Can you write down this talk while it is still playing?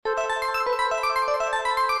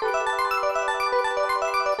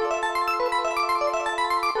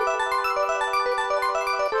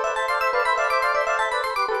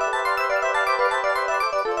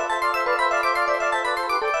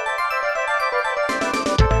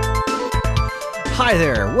Hi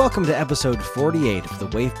there, welcome to episode 48 of the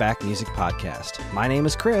Waveback Music Podcast. My name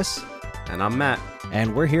is Chris. And I'm Matt.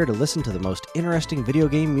 And we're here to listen to the most interesting video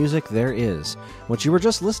game music there is. What you were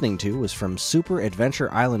just listening to was from Super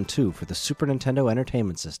Adventure Island 2 for the Super Nintendo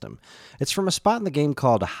Entertainment System. It's from a spot in the game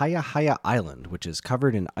called Haya Haya Island, which is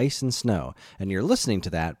covered in ice and snow. And you're listening to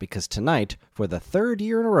that because tonight, for the third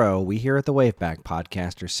year in a row, we here at the Waveback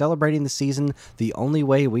Podcast are celebrating the season the only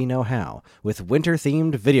way we know how, with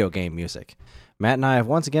winter-themed video game music. Matt and I have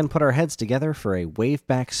once again put our heads together for a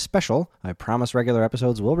Waveback special. I promise regular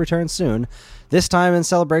episodes will return soon, this time in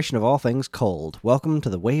celebration of all things cold. Welcome to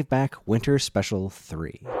the Waveback Winter Special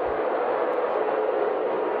 3.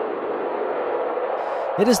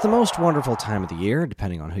 It is the most wonderful time of the year,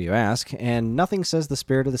 depending on who you ask, and nothing says the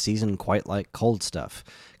spirit of the season quite like cold stuff.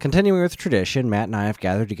 Continuing with tradition, Matt and I have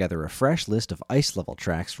gathered together a fresh list of ice level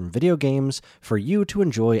tracks from video games for you to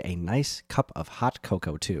enjoy a nice cup of hot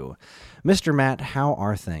cocoa to. Mr. Matt, how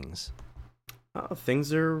are things? Oh,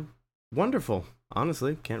 things are wonderful.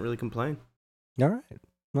 Honestly, can't really complain. All right.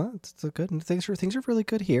 Well, it's good. Things are really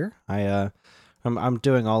good here. I'm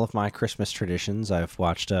doing all of my Christmas traditions. I've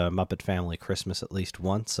watched Muppet Family Christmas at least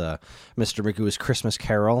once. Mr. Magoo's Christmas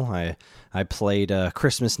Carol. I played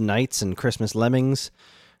Christmas Knights and Christmas Lemmings.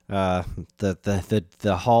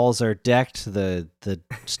 The halls are decked. The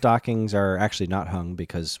stockings are actually not hung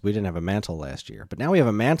because we didn't have a mantle last year. But now we have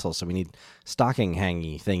a mantle, so we need stocking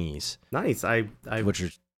hangy thingies. Nice. Which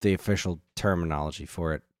is the official terminology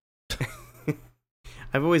for it.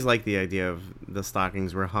 I've always liked the idea of the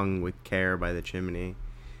stockings were hung with care by the chimney.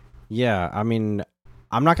 Yeah, I mean,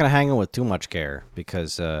 I'm not going to hang them with too much care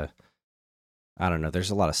because, I don't know, there's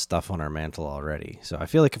a lot of stuff on our mantle already. So I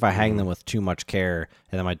feel like if I hang them with too much care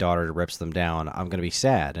and then my daughter rips them down, I'm going to be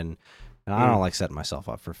sad. And I don't like setting myself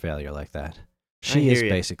up for failure like that. She is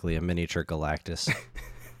basically a miniature Galactus.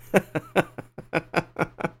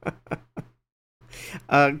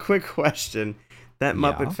 Quick question. That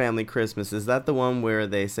Muppet Family Christmas, is that the one where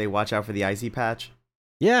they say, watch out for the icy patch?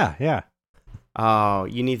 Yeah. Oh,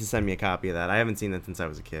 you need to send me a copy of that. I haven't seen that since I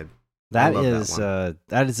was a kid. It's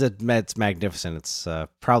magnificent. It's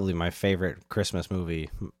probably my favorite Christmas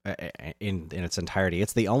movie in its entirety.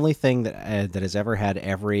 It's the only thing that has ever had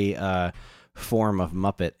every form of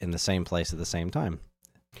Muppet in the same place at the same time.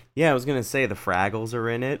 Yeah, I was going to say the Fraggles are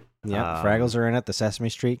in it. Yeah, Fraggles are in it, the Sesame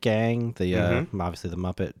Street Gang, the obviously the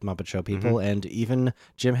Muppet Show people, and even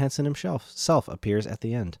Jim Henson himself appears at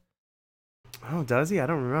the end. Oh, does he? I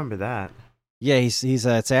don't remember that. Yeah, he's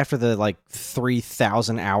it's after the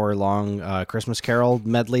 3,000 hour long Christmas Carol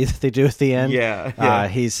medley that they do at the end. Yeah.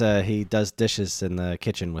 He does dishes in the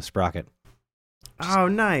kitchen with Sprocket. Oh,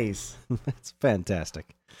 nice. That's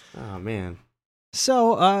fantastic. Oh man.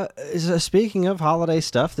 So, speaking of holiday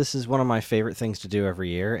stuff, this is one of my favorite things to do every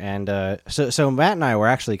year, and so Matt and I were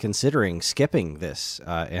actually considering skipping this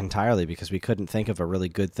entirely because we couldn't think of a really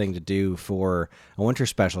good thing to do for a winter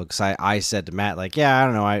special, because I said to Matt, I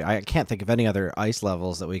don't know, I can't think of any other ice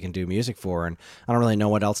levels that we can do music for, and I don't really know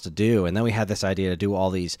what else to do, and then we had this idea to do all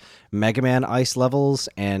these Mega Man ice levels,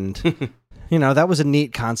 and, that was a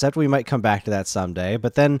neat concept. We might come back to that someday,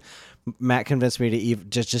 but then Matt convinced me to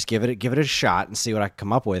just give it a shot and see what I can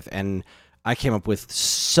come up with, and I came up with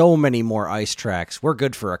so many more ice tracks. We're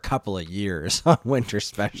good for a couple of years on winter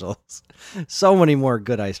specials. So many more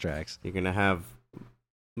good ice tracks. You're gonna have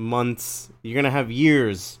months. You're gonna have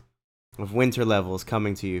years of winter levels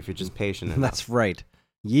coming to you if you're just patient enough. That's right.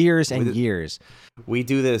 Years and years. We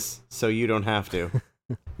do this so you don't have to.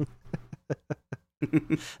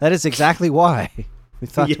 That is exactly why. We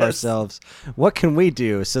thought to ourselves, what can we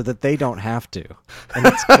do so that they don't have to? And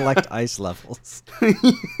let's collect ice levels.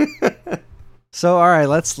 So, all right,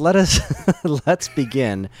 let's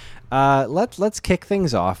begin. Let's kick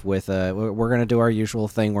things off with we're gonna do our usual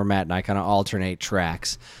thing where Matt and I kind of alternate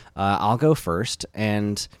tracks. I'll go first,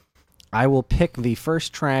 and I will pick the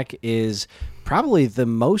first track. Is probably the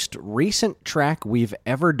most recent track we've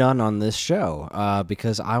ever done on this show,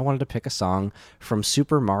 because I wanted to pick a song from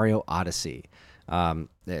Super Mario Odyssey.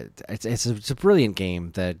 It's a brilliant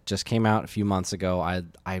game that just came out a few months ago.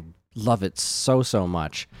 I love it so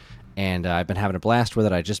much, and I've been having a blast with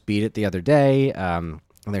it. I just beat it the other day, and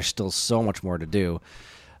there's still so much more to do.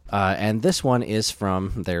 And this one is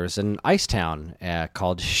there's an ice town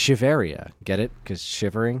called Shiveria. Get it? Because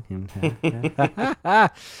shivering.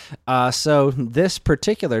 So this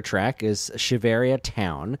particular track is Shiveria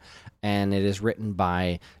Town, and it is written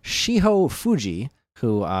by Shiho Fuji,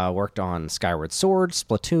 who worked on Skyward Sword,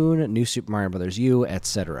 Splatoon, New Super Mario Bros. U,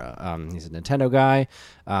 etc. He's a Nintendo guy.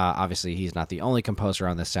 Obviously, he's not the only composer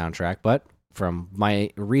on this soundtrack, but from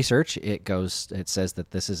my research, it says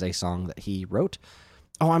that this is a song that he wrote.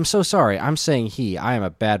 Oh, I'm so sorry. I'm saying he. I am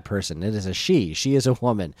a bad person. It is a she. She is a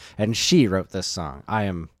woman, and she wrote this song. I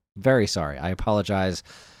am very sorry. I apologize.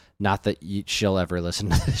 Not that she'll ever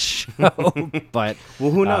listen to this show, but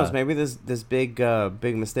well, who knows? Maybe this big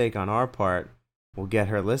mistake on our part will get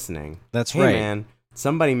her listening. That's hey, right, man.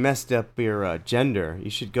 Somebody messed up your gender.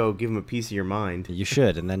 You should go give them a piece of your mind. You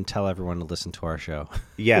should, and then tell everyone to listen to our show.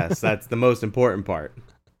 Yes, that's the most important part.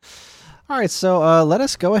 All right, so let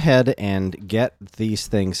us go ahead and get these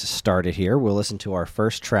things started here. We'll listen to our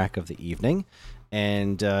first track of the evening,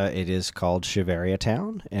 and it is called Shiveria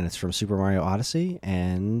Town, and it's from Super Mario Odyssey,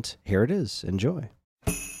 and here it is. Enjoy.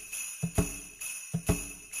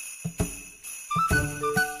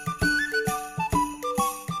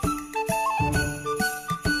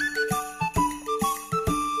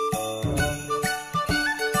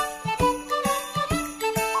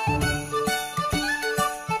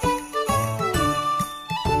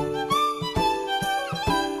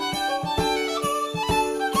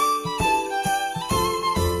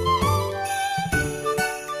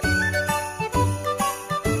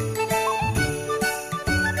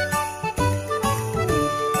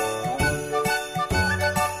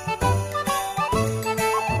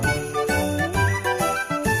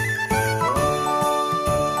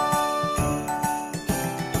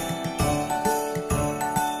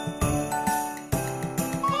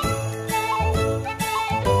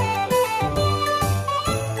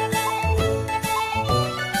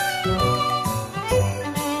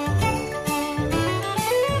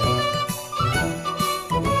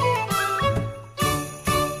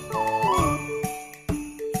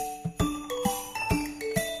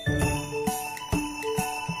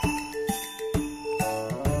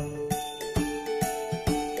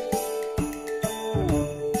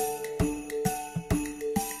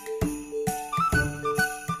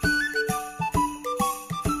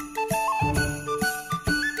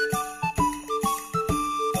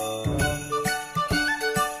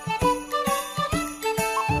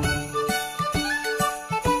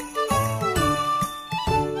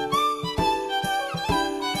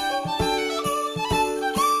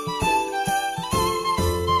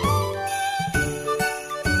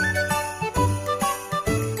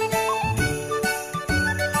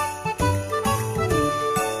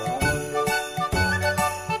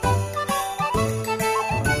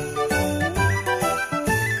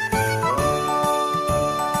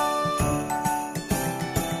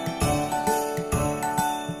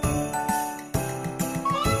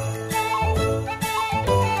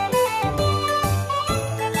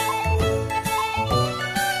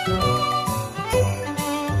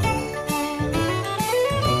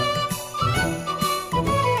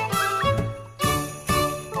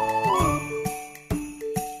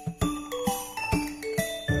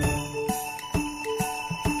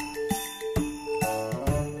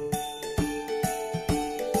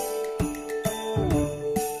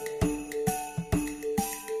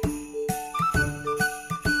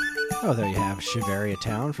 Oh, there you have Shiveria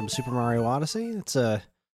Town from Super Mario Odyssey. It's a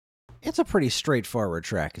pretty straightforward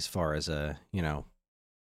track as far as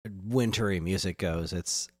wintry music goes.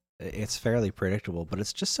 It's fairly predictable, but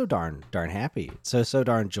it's just so darn happy. So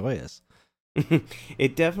darn joyous.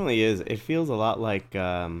 It definitely is. It feels a lot like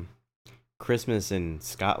Christmas in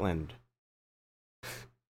Scotland.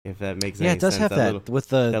 If that makes any sense. Yeah, it does have that with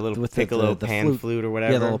the piccolo the pan flute or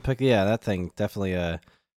whatever. Yeah, the little yeah, that thing definitely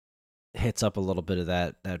hits up a little bit of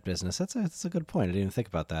that business. That's a good point. I didn't even think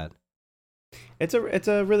about that. It's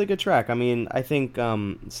a really good track. I mean, I think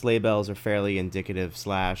sleigh bells are fairly indicative /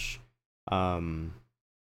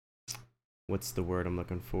 what's the word I'm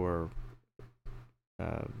looking for?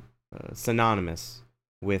 Synonymous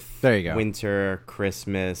with there you go. Winter,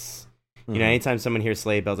 Christmas. You know, anytime someone hears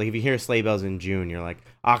sleigh bells, like if you hear sleigh bells in June, you're like,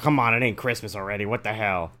 oh, come on, it ain't Christmas already. What the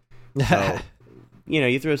hell? So,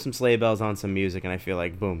 you throw some sleigh bells on some music, and I feel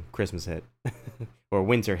like, boom, Christmas hit. Or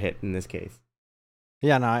winter hit in this case.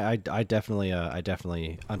 Yeah, no, I definitely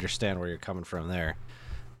understand where you're coming from there.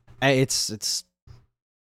 It's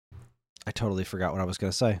I totally forgot what I was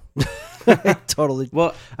going to say. Totally.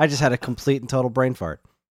 Well, I just had a complete and total brain fart.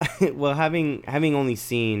 Well, having only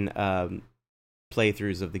seen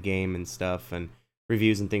playthroughs of the game and stuff and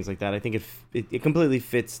reviews and things like that, I think it completely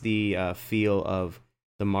fits the feel of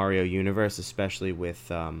the Mario universe, especially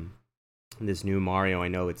with this new Mario. I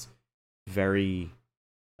know it's very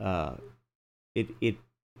it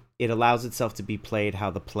allows itself to be played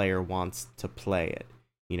how the player wants to play it.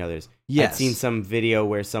 I've seen some video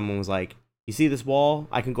where someone was like, you see this wall?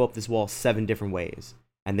 I can go up this wall 7 different ways.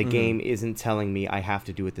 and the Mm-hmm. game isn't telling me I have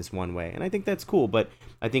to do it this one way. And I think that's cool. But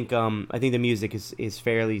I think the music is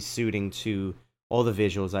fairly suiting to all the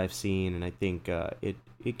visuals I've seen, and I think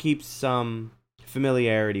it keeps some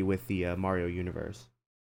familiarity with the Mario universe.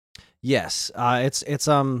 Yes, it's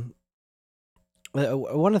one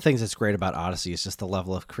of the things that's great about Odyssey is just the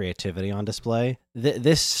level of creativity on display.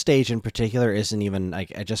 This stage in particular isn't even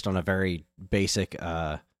like just on a very basic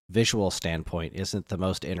visual standpoint isn't the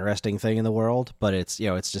most interesting thing in the world, but it's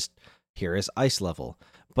just here is ice level,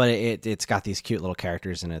 but it's got these cute little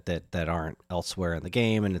characters in it that aren't elsewhere in the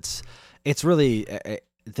game, and it's really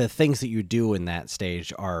the things that you do in that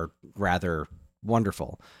stage are rather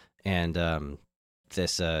wonderful, and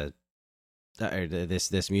this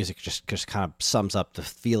this music just kind of sums up the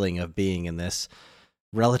feeling of being in this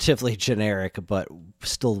relatively generic but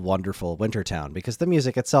still wonderful winter town, because the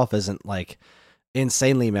music itself isn't like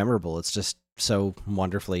insanely memorable. It's just so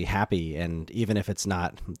wonderfully happy, and even if it's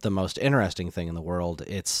not the most interesting thing in the world,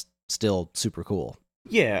 it's still super cool.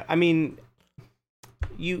 Yeah, I mean,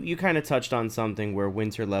 you kind of touched on something where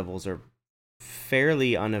winter levels are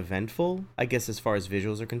fairly uneventful, I guess, as far as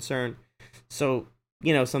visuals are concerned. So,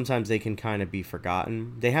 sometimes they can kind of be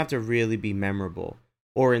forgotten. They have to really be memorable.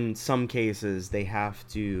 Or in some cases, they have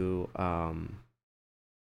to,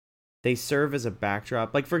 they serve as a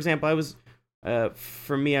backdrop. Like, for example,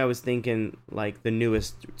 for me, I was thinking, like, the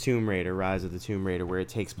newest Tomb Raider, Rise of the Tomb Raider, where it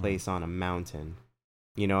takes place on a mountain.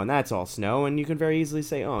 And that's all snow, and you can very easily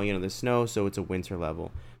say, oh, there's snow, so it's a winter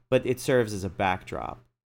level. But it serves as a backdrop.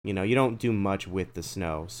 You don't do much with the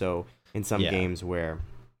snow. So in some Yeah. games where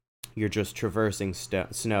you're just traversing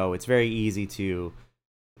snow, it's very easy to,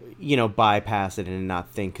 bypass it and not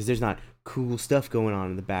think, because there's not cool stuff going on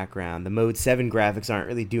in the background. The Mode 7 graphics aren't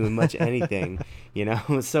really doing much anything,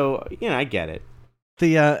 So, I get it.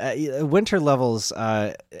 The winter levels,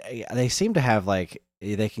 they seem to have like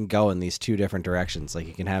they can go in these two different directions. Like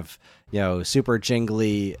you can have super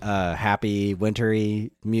jingly, happy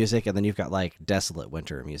wintry music, and then you've got like desolate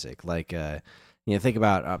winter music. Like think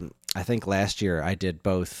about I think last year I did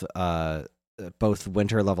both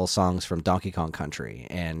winter level songs from Donkey Kong Country,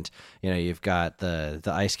 and you've got the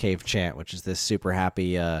Ice Cave Chant, which is this super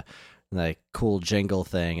happy like cool jingle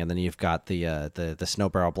thing, and then you've got the Snow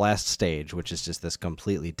Barrel Blast stage, which is just this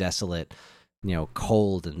completely desolate,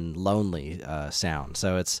 cold and lonely sound.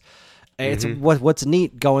 So it's what's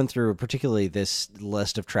neat going through particularly this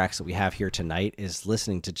list of tracks that we have here tonight is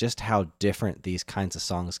listening to just how different these kinds of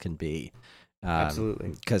songs can be. Absolutely.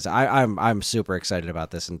 Because I'm super excited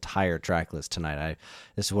about this entire track list tonight.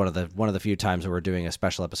 This is one of the few times where we're doing a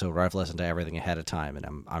special episode where I've listened to everything ahead of time, and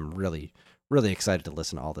I'm really excited to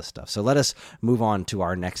listen to all this stuff. So let us move on to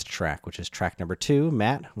our next track, which is track number 2.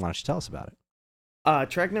 Matt, why don't you tell us about it?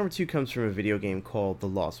 Track number 2 comes from a video game called The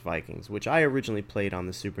Lost Vikings, which I originally played on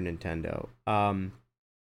the Super Nintendo.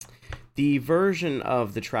 The version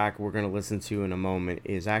of the track we're going to listen to in a moment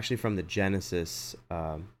is actually from the Genesis.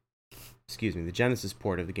 The Genesis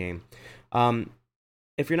port of the game.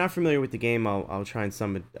 If you're not familiar with the game, I'll try and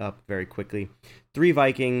sum it up very quickly. 3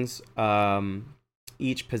 Vikings,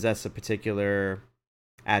 each possess a particular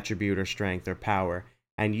attribute or strength or power,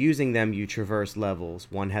 and using them you traverse levels.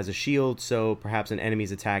 One has a shield, so perhaps an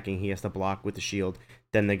enemy's attacking, he has to block with the shield.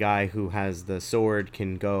 Then the guy who has the sword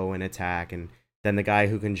can go and attack, and then the guy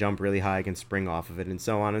who can jump really high can spring off of it, and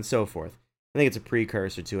so on and so forth. I think it's a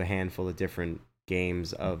precursor to a handful of different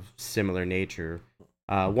games of similar nature,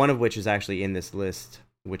 one of which is actually in this list,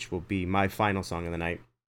 which will be my final song of the night,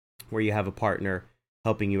 where you have a partner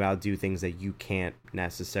helping you out do things that you can't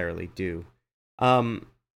necessarily do. The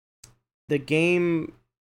game,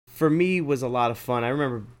 for me, was a lot of fun. I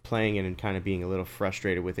remember playing it and kind of being a little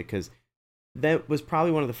frustrated with it, because that was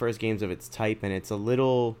probably one of the first games of its type, and it's a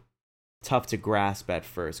little tough to grasp at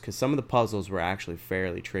first, because some of the puzzles were actually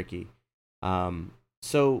fairly tricky.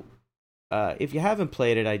 So if you haven't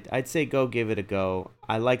played it, I'd say go give it a go.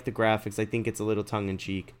 I like the graphics. I think it's a little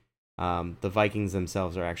tongue-in-cheek. The Vikings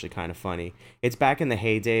themselves are actually kind of funny. It's back in the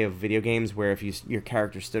heyday of video games where if your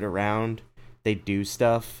character stood around, they do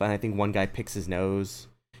stuff. And I think one guy picks his nose.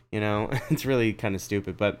 It's really kind of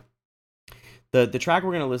stupid. But the track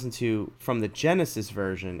we're going to listen to from the Genesis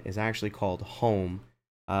version is actually called Home.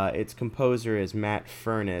 Its composer is Matt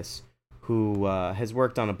Furness, who has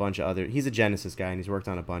worked on a bunch of other... He's a Genesis guy, and he's worked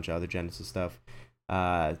on a bunch of other Genesis stuff.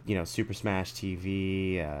 Super Smash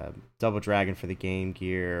TV, Double Dragon for the Game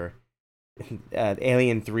Gear,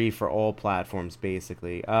 Alien 3 for all platforms,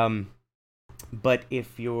 basically. But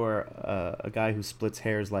if you're a guy who splits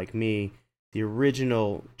hairs like me, the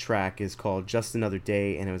original track is called Just Another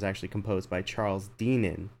Day, and it was actually composed by Charles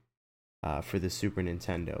Deenen for the Super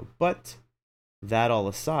Nintendo. But that all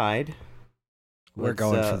aside, We're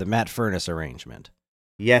going for the Matt Furness arrangement.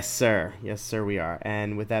 Yes, sir. Yes, sir, we are.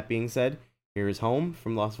 And with that being said, here is Home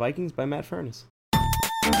from Lost Vikings by Matt Furness.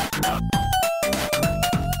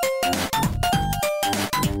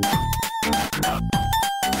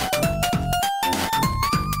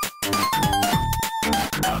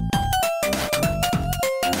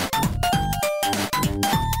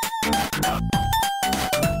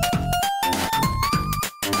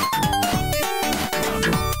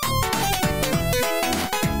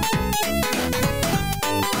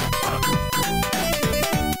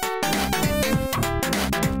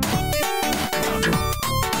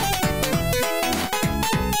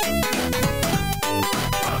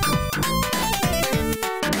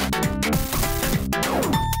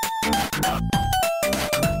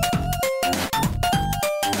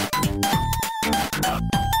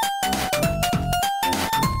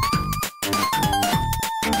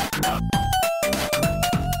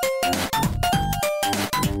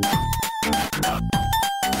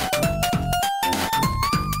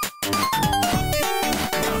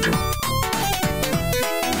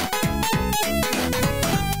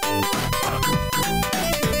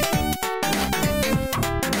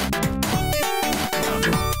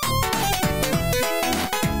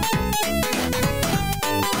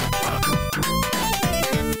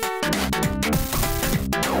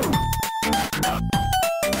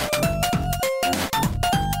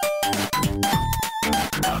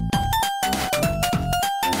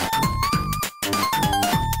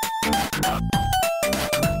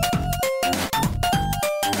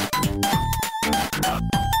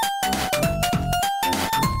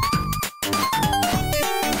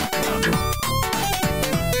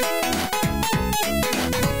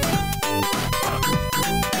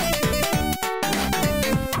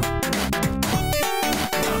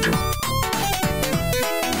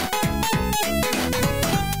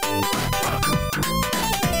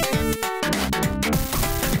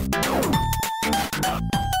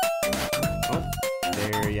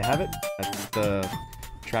 That's the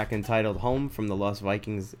track entitled Home from the Lost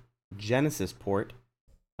Vikings Genesis port.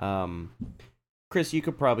 Chris, you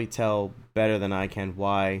could probably tell better than I can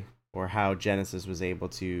why or how Genesis was able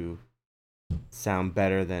to sound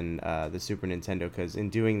better than the Super Nintendo, because in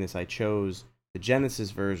doing this I chose the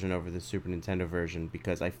Genesis version over the Super Nintendo version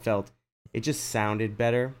because I felt it just sounded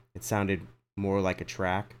better. It sounded more like a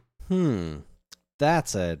track.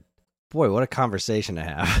 That's boy, what a conversation to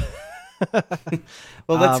have.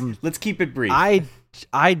 Well, let's keep it brief.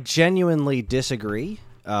 I genuinely disagree.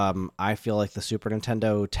 I feel like the Super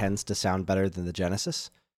Nintendo tends to sound better than the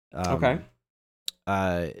Genesis. Okay.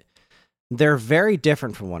 They're very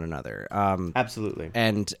different from one another. Absolutely.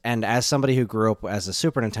 And as somebody who grew up as a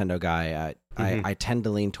Super Nintendo guy, I tend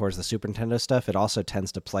to lean towards the Super Nintendo stuff. It also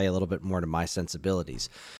tends to play a little bit more to my sensibilities.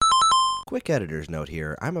 Quick editor's note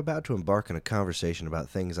here. I'm about to embark on a conversation about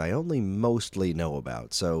things I only mostly know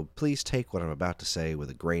about, so please take what I'm about to say with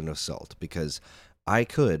a grain of salt, because I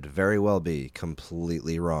could very well be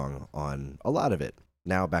completely wrong on a lot of it.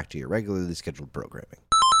 Now back to your regularly scheduled programming.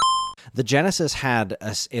 The Genesis had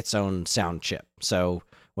its own sound chip, so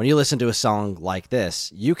when you listen to a song like this,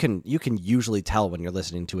 you can usually tell when you're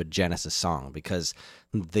listening to a Genesis song, because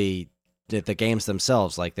the games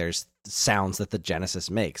themselves, like, there's sounds that the Genesis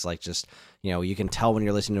makes, like, just, you can tell when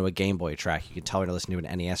you're listening to a Game Boy track, you can tell when you're listening to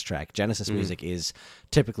an NES track. Genesis music is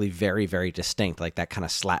typically very, very distinct. Like, that kind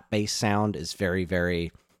of slap bass sound is very,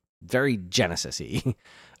 very, very Genesis-y.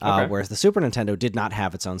 Okay. Whereas the Super Nintendo did not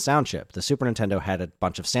have its own sound chip. The Super Nintendo had a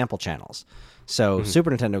bunch of sample channels. So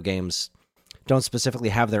Super Nintendo games don't specifically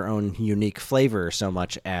have their own unique flavor so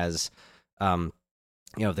much as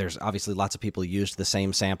there's obviously lots of people used the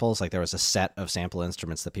same samples. Like, there was a set of sample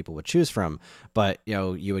instruments that people would choose from, but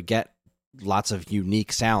you would get lots of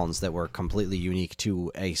unique sounds that were completely unique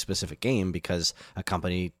to a specific game because a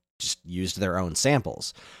company just used their own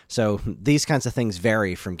samples. So these kinds of things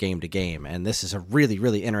vary from game to game, and this is a really,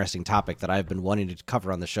 really interesting topic that I've been wanting to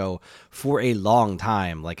cover on the show for a long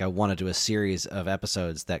time. Like, I want to do a series of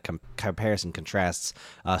episodes that compares and contrasts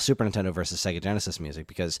Super Nintendo versus Sega Genesis music,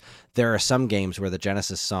 because there are some games where the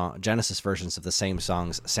Genesis versions of the same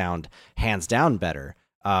songs sound hands down better,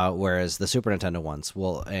 whereas the Super Nintendo ones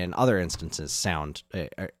will, in other instances, sound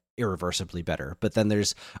irreversibly better. But then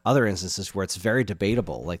there's other instances where it's very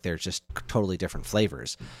debatable, like they're just totally different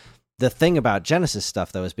flavors. The thing about Genesis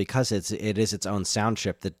stuff, though, is because it is its own sound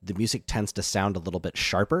chip, that the music tends to sound a little bit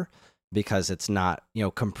sharper because it's not,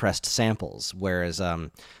 compressed samples. Whereas,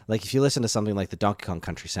 like, if you listen to something like the Donkey Kong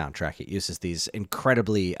Country soundtrack, it uses these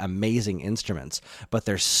incredibly amazing instruments, but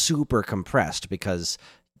they're super compressed because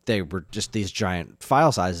they were just these giant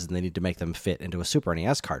file sizes, and they need to make them fit into a Super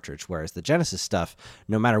NES cartridge. Whereas the Genesis stuff,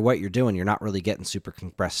 no matter what you're doing, you're not really getting super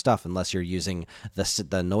compressed stuff unless you're using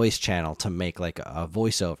the noise channel to make like a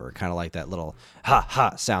voiceover, kind of like that little ha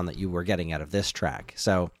ha sound that you were getting out of this track.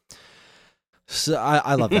 So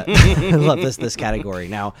I love that. I love this category.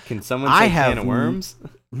 Now, can someone say Can of Worms?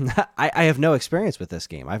 I have no experience with this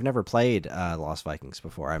game. I've never played Lost Vikings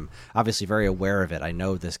before. I'm obviously very aware of it. I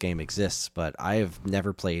know this game exists, but I have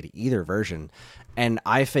never played either version. And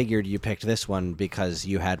I figured you picked this one because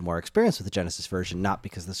you had more experience with the Genesis version, not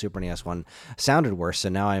because the Super NES one sounded worse. So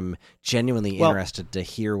now I'm genuinely interested to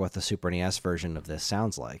hear what the Super NES version of this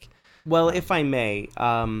sounds like. Well, if I may,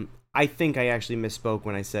 I think I actually misspoke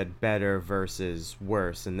when I said better versus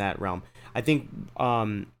worse in that realm. I think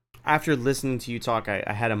after listening to you talk,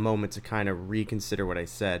 I had a moment to kind of reconsider what I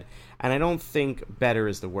said. And I don't think better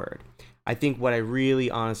is the word. I think what I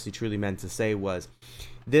really, honestly, truly meant to say was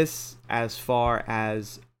this, as far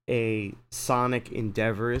as a sonic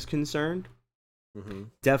endeavor is concerned,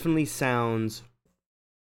 definitely sounds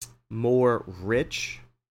more rich.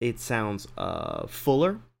 It sounds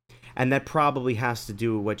fuller. And that probably has to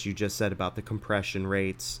do with what you just said about the compression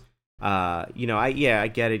rates. I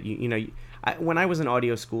get it. When I was in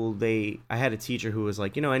audio school, I had a teacher who was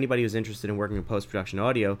like, anybody who's interested in working in post-production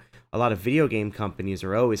audio, a lot of video game companies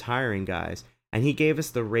are always hiring guys. And he gave us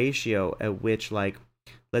the ratio at which, like,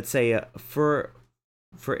 let's say for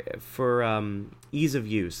ease of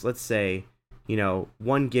use, let's say, 1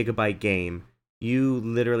 gigabyte game, you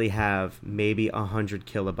literally have maybe 100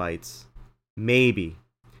 kilobytes, maybe,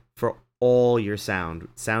 for all your sound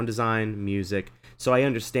design, music. So I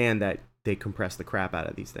understand that they compress the crap out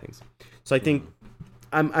of these things. So I think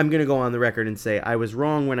I'm going to go on the record and say I was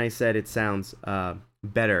wrong when I said it sounds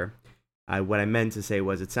better. What I meant to say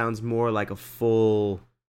was it sounds more like a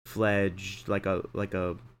full-fledged, like a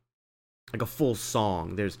full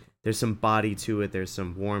song. There's some body to it. There's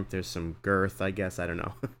some warmth. There's some girth, I guess. I don't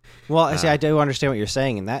know. Well, see, I do understand what you're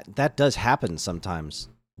saying, and that does happen sometimes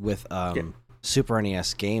with Super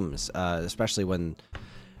NES games, especially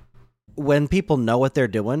when people know what they're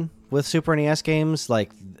doing with Super NES games.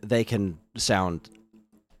 Like, they can sound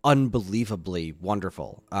unbelievably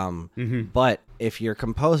wonderful. But if you're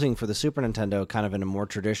composing for the Super Nintendo kind of in a more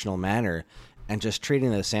traditional manner and just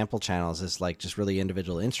treating the sample channels as like just really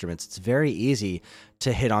individual instruments, it's very easy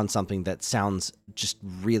to hit on something that sounds just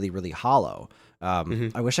really, really hollow.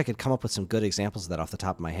 I wish I could come up with some good examples of that off the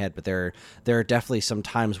top of my head, but there are definitely some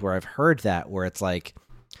times where I've heard that, where it's like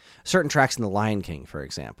certain tracks in The Lion King, for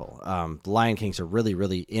example. The Lion King's a really,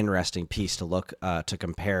 really interesting piece to look to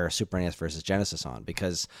compare Super NES versus Genesis on,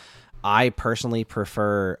 because I personally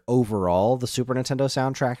prefer overall the Super Nintendo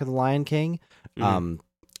soundtrack of The Lion King.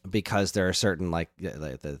 Because there are certain like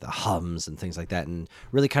the hums and things like that, and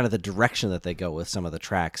really kind of the direction that they go with some of the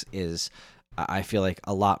tracks is, I feel like,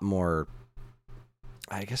 a lot more,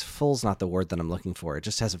 I guess full's not the word that I'm looking for. It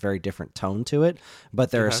just has a very different tone to it. But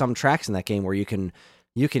there are some tracks in that game where you can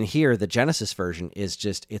hear the Genesis version is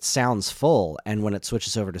just, it sounds full, and when it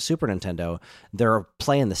switches over to Super Nintendo, they're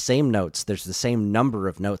playing the same notes. There's the same number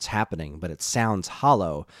of notes happening, but it sounds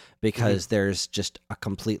hollow because there's just a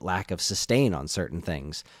complete lack of sustain on certain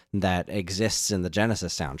things that exists in the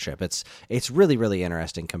Genesis sound chip. It's really, really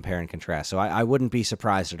interesting, compare and contrast. So I wouldn't be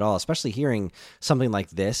surprised at all, especially hearing something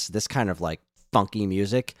like this kind of like funky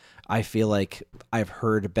music. I feel like I've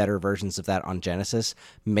heard better versions of that on Genesis.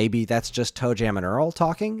 Maybe that's just ToeJam and Earl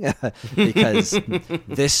talking, because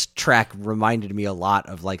this track reminded me a lot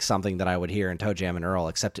of like something that I would hear in ToeJam and Earl,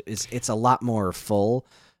 except it's a lot more full.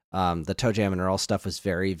 The ToeJam and Earl stuff was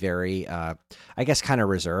very, very, I guess, kind of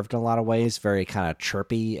reserved in a lot of ways, very kind of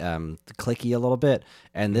chirpy, clicky a little bit,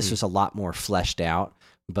 and this was a lot more fleshed out.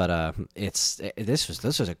 But this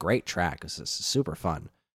was a great track. This is super fun.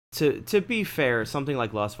 To be fair, something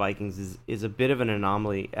like Lost Vikings is a bit of an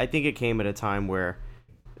anomaly. I think it came at a time where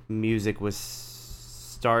music was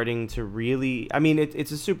starting to really... I mean,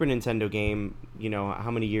 it's a Super Nintendo game.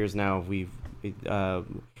 How many years now we've...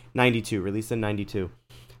 92, released in 92.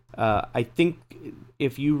 I think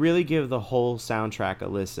if you really give the whole soundtrack a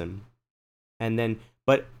listen, and then...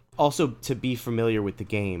 But also to be familiar with the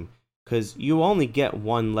game, because you only get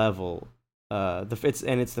one level. It's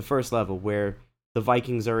the first level where... the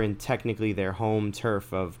Vikings are in technically their home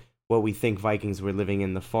turf of what we think Vikings were living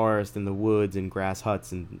in the forest and the woods and grass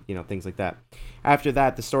huts and things like that. After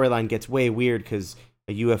that, the storyline gets way weird because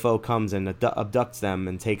a UFO comes and abducts them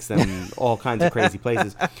and takes them all kinds of crazy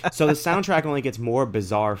places. So the soundtrack only gets more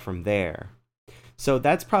bizarre from there. So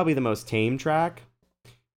that's probably the most tame track.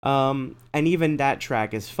 And even that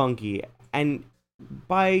track is funky. And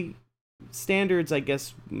by standards, I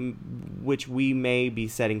guess, which we may be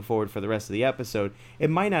setting forward for the rest of the episode, it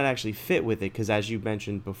might not actually fit with it, because as you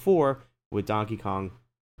mentioned before, with Donkey Kong,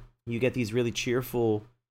 you get these really cheerful,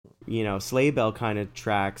 sleigh bell kind of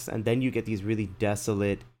tracks, and then you get these really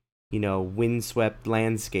desolate, windswept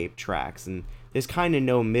landscape tracks, and there's kind of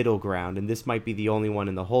no middle ground, and this might be the only one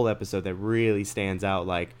in the whole episode that really stands out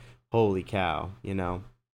like, holy cow,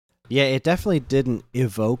 Yeah, it definitely didn't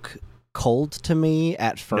evoke cold to me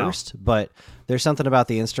at first, but there's something about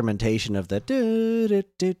the instrumentation of the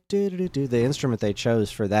the instrument they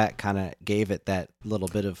chose for that kind of gave it that little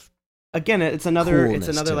bit of again, it's another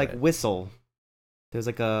like it. whistle. There's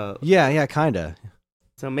like a yeah, kind of.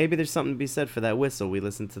 So maybe there's something to be said for that whistle. We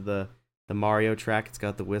listened to the Mario track, it's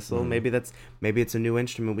got the whistle. Maybe it's a new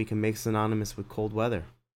instrument we can make synonymous with cold weather.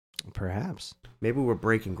 Perhaps. Maybe we're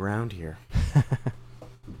breaking ground here.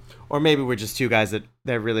 Or maybe we're just two guys that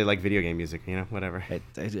really like video game music, whatever.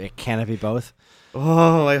 Can it be both?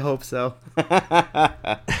 Oh, I hope so.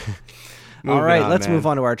 All right, let's move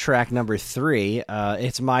on to our track number 3.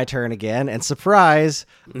 It's my turn again, and surprise,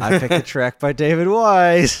 I picked a track by David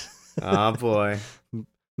Wise. Oh boy.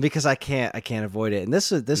 Because I can't avoid it. And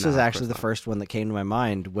this was actually the first one that came to my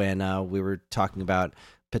mind when we were talking about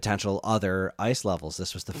potential other ice levels.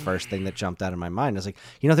 This was the first thing that jumped out of my mind. I was like,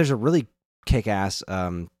 there's a really kick-ass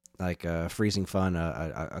freezing fun,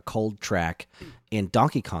 a cold track in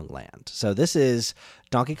Donkey Kong Land. So this is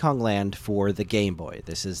Donkey Kong Land for the Game Boy.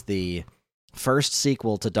 This is the first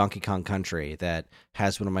sequel to Donkey Kong Country that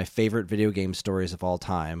has one of my favorite video game stories of all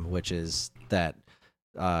time, which is that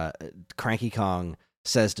Cranky Kong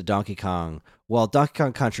says to Donkey Kong, well, Donkey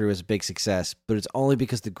Kong Country was a big success, but it's only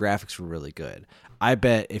because the graphics were really good. I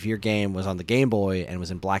bet if your game was on the Game Boy and was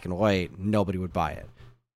in black and white, nobody would buy it.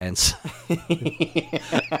 And so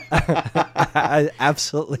I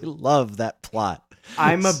absolutely love that plot.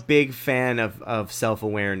 I'm a big fan of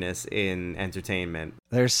self-awareness in entertainment.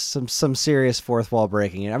 There's some serious fourth wall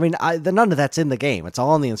breaking. I mean, none of that's in the game. It's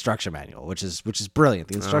all in the instruction manual, which is brilliant.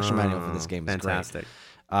 The instruction manual for this game is fantastic.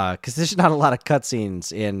 Great. Because there's not a lot of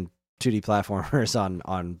cutscenes in 2D platformers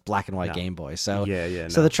on black and white Game Boy. So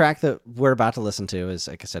So the track that we're about to listen to is,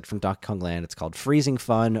 like I said, from Donkey Kong Land. It's called Freezing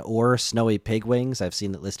Fun or Snowy Pigwings. I've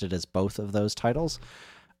seen it listed as both of those titles.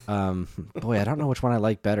 Boy, I don't know which one I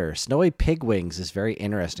like better. Snowy Pigwings is very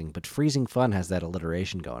interesting, but Freezing Fun has that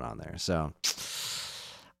alliteration going on there. So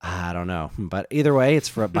I don't know. But either way, it's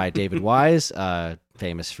by David Wise,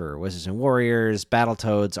 famous for Wizards and Warriors,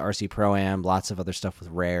 Battletoads, RC Pro-Am, lots of other stuff with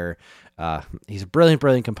Rare. He's a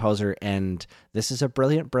brilliant composer, and this is a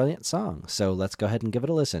brilliant song. So let's go ahead and give it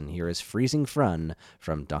a listen. Here is Freezing Fun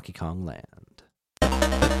from Donkey Kong Land.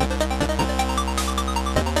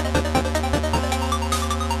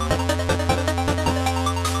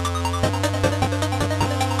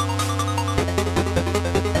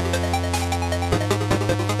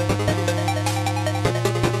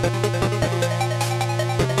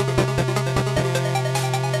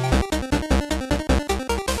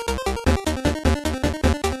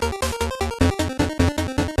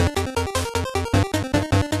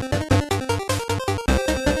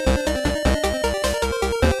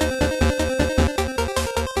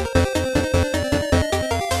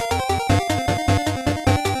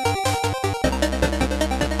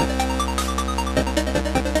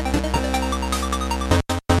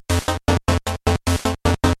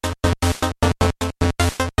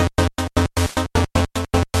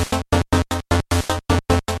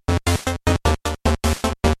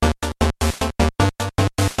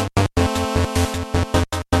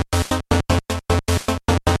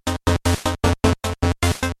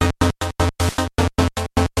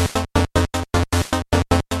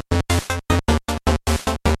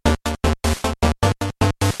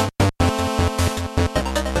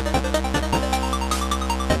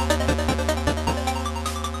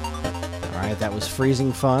 That was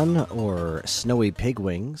Freezing Fun or Snowy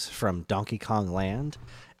Pigwings from Donkey Kong Land,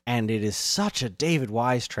 and it is such a David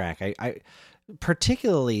Wise track. I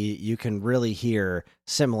particularly, you can really hear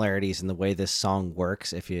similarities in the way this song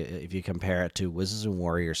works if you compare it to Wizards and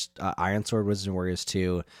Warriors, Iron Sword, Wizards and Warriors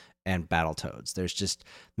 2, and Battletoads. There's just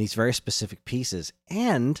these very specific pieces,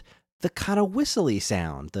 and the kind of whistly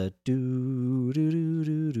sound, the do do do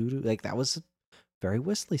do do, like that was a very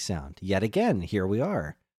whistly sound. Yet again, here we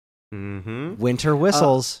are. Mm-hmm. Winter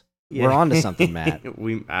whistles. Yeah. We're on to something, Matt.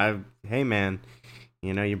 Hey, man.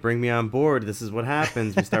 You bring me on board. This is what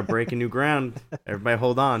happens. We start breaking new ground. Everybody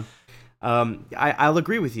hold on. I'll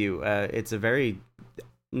agree with you. It's a very...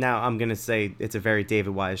 Now, I'm going to say it's a very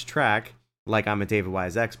David Wise track, like I'm a David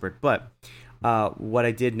Wise expert, but What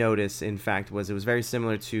I did notice, in fact, was it was very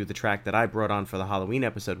similar to the track that I brought on for the Halloween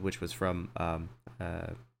episode, which was from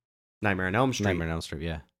Nightmare on Elm Street. Nightmare on Elm Street,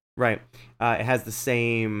 yeah. Right. It has the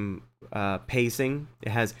same pacing. It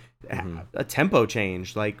has a tempo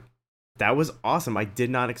change. Like, that was awesome. I did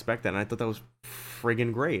not expect that, and I thought that was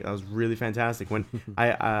friggin' great. That was really fantastic. When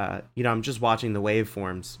I'm just watching the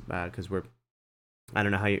waveforms because I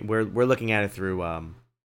don't know how we're looking at it through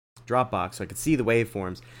Dropbox, so I could see the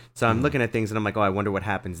waveforms. So I'm looking at things, and I'm like, oh, I wonder what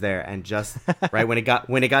happens there. And just right when it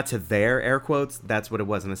got to their air quotes, that's what it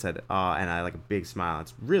was. And I said, oh, and I like a big smile.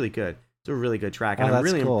 It's really good. It's a really good track, and I'm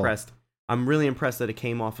really impressed. I'm really impressed that it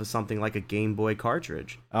came off of something like a Game Boy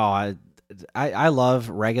cartridge. Oh, I love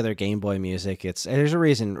regular Game Boy music. There's a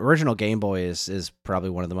reason. Original Game Boy is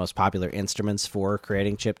probably one of the most popular instruments for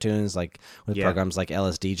creating chiptunes, like with programs like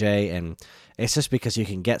LSDJ, and it's just because you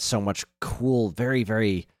can get so much cool, very,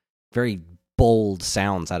 very, very bold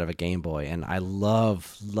sounds out of a Game Boy, and I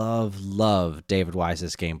love David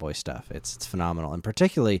Wise's Game Boy stuff. It's phenomenal, and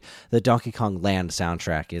particularly the Donkey Kong Land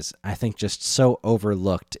soundtrack is, I think, just so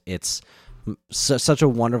overlooked. It's such a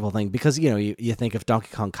wonderful thing because you think of Donkey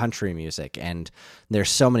Kong Country music, and there's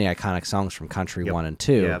so many iconic songs from Country 1 and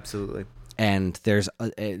 2. Yeah, absolutely. And there's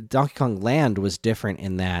Donkey Kong Land was different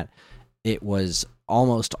in that it was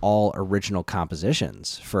almost all original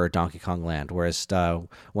compositions for Donkey Kong Land, whereas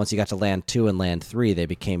once you got to Land 2 and Land 3, they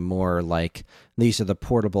became more like these are the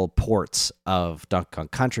portable ports of Donkey Kong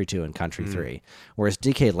Country 2 and Country 3. Whereas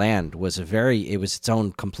DK Land was it was its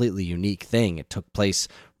own completely unique thing. It took place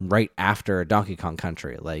right after Donkey Kong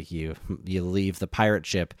Country. Like you leave the pirate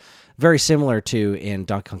ship, very similar to in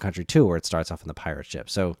Donkey Kong Country 2, where it starts off in the pirate ship.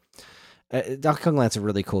 So Donkey Kong Land's a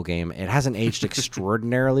really cool game. It hasn't aged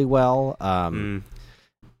extraordinarily well.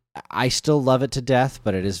 I still love it to death,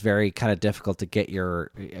 but it is very kind of difficult to get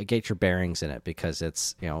your bearings in it because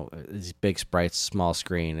it's these big sprites, small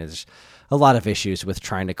screen. There's a lot of issues with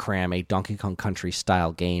trying to cram a Donkey Kong Country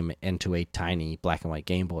style game into a tiny black and white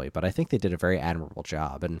Game Boy. But I think they did a very admirable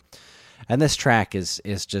job, and this track is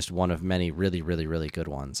just one of many really, really, really good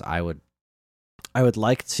ones. I would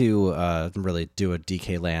like to really do a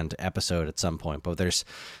DK Land episode at some point, but there's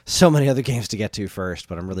so many other games to get to first.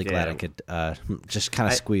 But I'm really glad I could just kind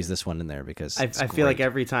of squeeze this one in there because I feel like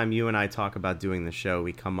every time you and I talk about doing the show,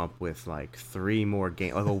 we come up with like 3 more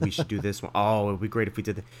games. Like, oh, we should do this one. Oh, it would be great if we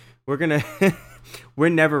did that. We're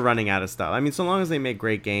never running out of stuff. I mean, so long as they make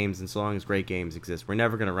great games and so long as great games exist, we're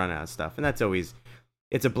never going to run out of stuff. And that's always...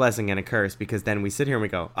 It's a blessing and a curse because then we sit here and we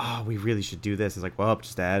go, oh, we really should do this. It's like, well,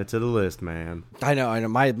 just add it to the list, man. I know.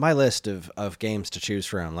 My list of games to choose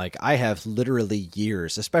from, like, I have literally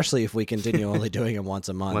years, especially if we continue only doing them once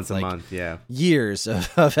a month. Once a month, yeah. Years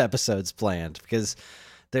of episodes planned because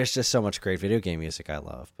there's just so much great video game music I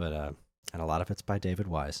love. But and a lot of it's by David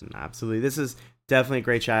Wise. Absolutely. This is definitely a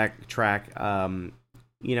great track.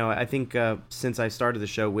 I think since I started the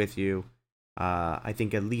show with you, I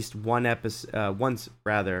think at least once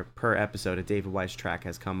per episode, a David Wise track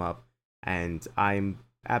has come up, and I'm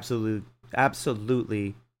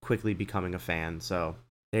absolutely quickly becoming a fan. So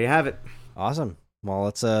there you have it. Awesome. Well,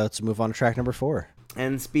 let's move on to track number 4.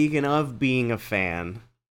 And speaking of being a fan,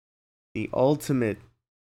 the ultimate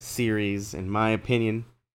series, in my opinion,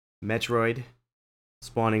 Metroid,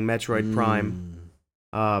 spawning Metroid Prime.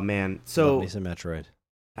 Oh man, so love me some Metroid.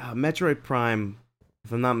 Metroid Prime,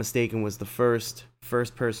 if I'm not mistaken, was the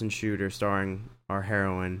first-person shooter starring our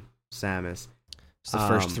heroine, Samus. It's the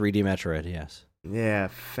first 3D Metroid, yes. Yeah,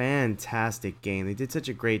 fantastic game. They did such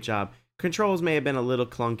a great job. Controls may have been a little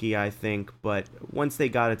clunky, I think, but once they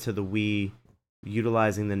got it to the Wii,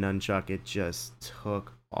 utilizing the nunchuck, it just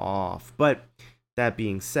took off. But that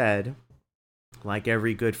being said, like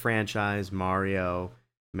every good franchise, Mario,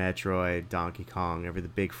 Metroid, Donkey Kong, the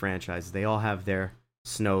big franchises, they all have their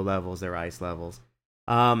snow levels, their ice levels.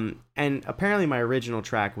 And apparently my original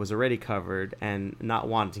track was already covered, and not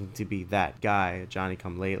wanting to be that guy, Johnny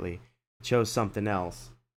Come Lately, chose something else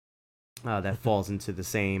that falls into the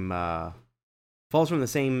same falls from the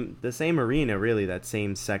same arena, really, that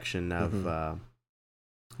same section of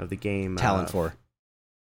the game. Talon 4.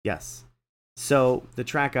 Yes. So the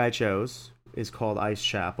track I chose is called Ice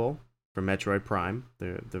Chapel from Metroid Prime,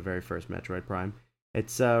 the very first Metroid Prime.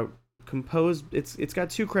 It's composed. It's got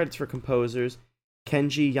 2 credits for composers,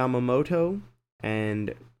 Kenji Yamamoto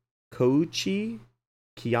and Koichi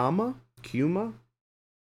Kiyama.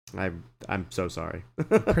 I'm so sorry.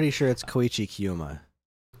 I'm pretty sure it's Koichi Kiyama.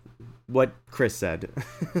 What Chris said.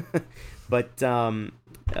 But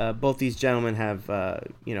both these gentlemen have a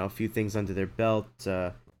few things under their belt.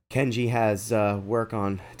 Kenji has work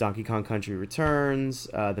on Donkey Kong Country Returns,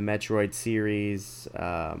 the Metroid series,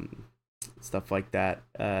 stuff like that.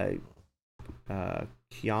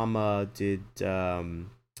 Kiyama did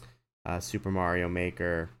Super Mario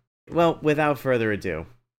Maker. Well, without further ado,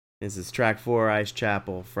 this is track 4, Ice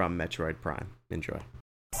Chapel from Metroid Prime. Enjoy.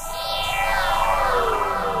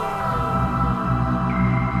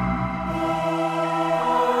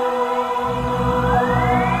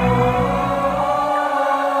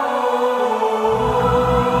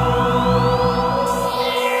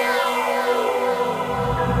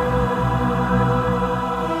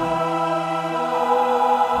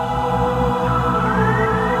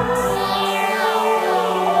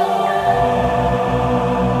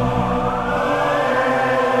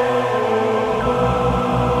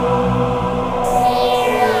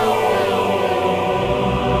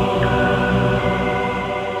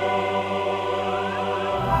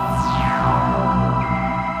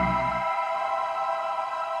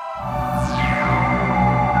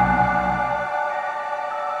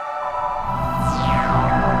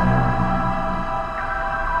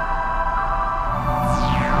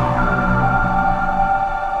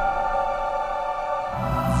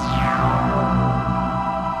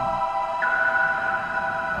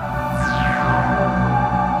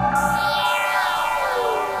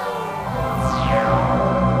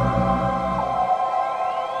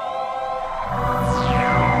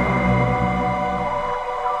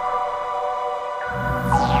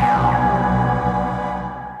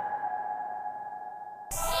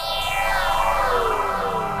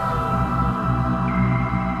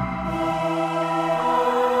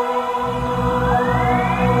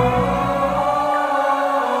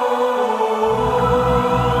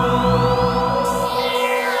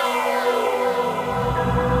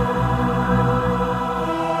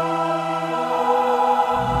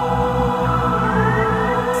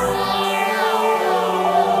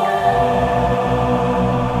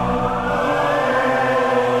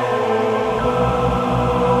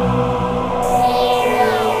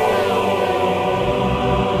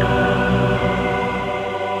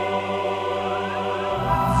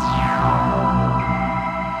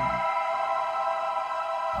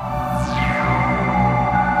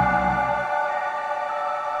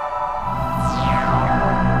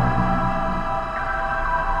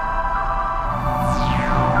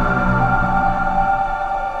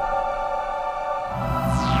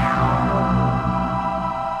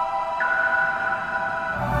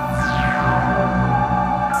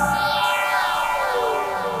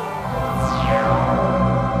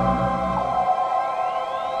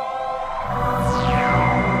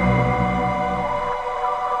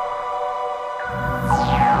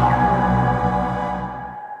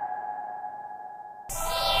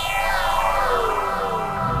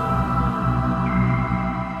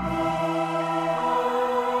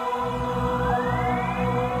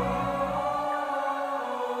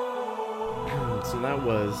 So that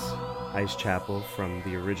was Ice Chapel from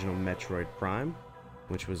the original Metroid Prime,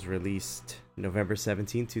 which was released November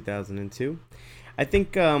 17, 2002. I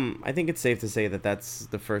think it's safe to say that that's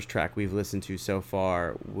the first track we've listened to so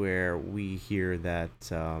far where we hear that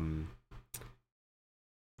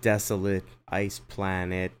desolate ice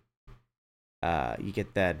planet. You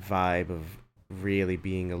get that vibe of really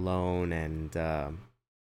being alone and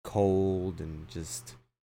cold and just,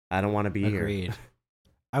 I don't want to be Agreed. here.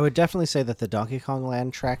 I would definitely say that the Donkey Kong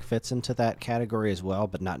Land track fits into that category as well,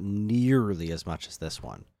 but not nearly as much as this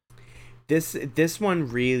one. This one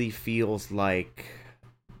really feels like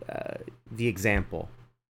the example.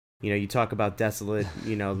 You know, you talk about desolate,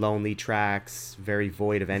 lonely tracks, very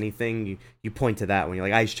void of anything. You point to that when you're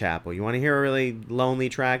like, Ice Chapel. You want to hear a really lonely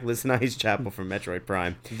track? Listen to Ice Chapel from Metroid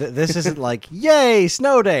Prime. This isn't like, yay,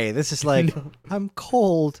 snow day. This is like, no. I'm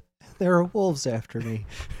cold. There are wolves after me.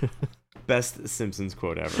 Best Simpsons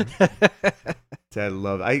quote ever. I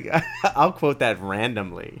love it. I'll quote that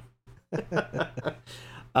randomly.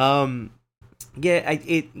 I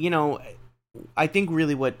think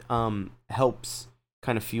really what helps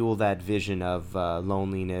kind of fuel that vision of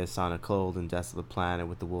loneliness on a cold and desolate planet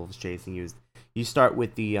with the wolves chasing you is you start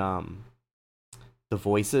with the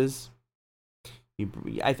voices.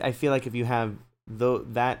 I feel like if you have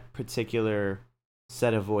that particular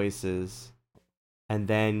set of voices, and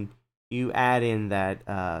then you add in that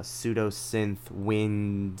pseudo synth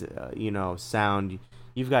wind, sound,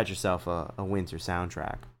 you've got yourself a winter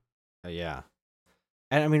soundtrack. Yeah.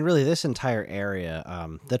 And I mean, really, this entire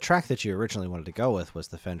area, the track that you originally wanted to go with was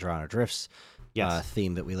the Phendrana Drifts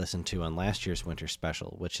theme that we listened to on last year's winter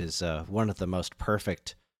special, which is one of the most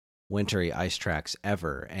perfect wintry ice tracks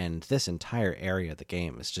ever. And this entire area of the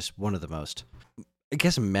game is just one of the most, I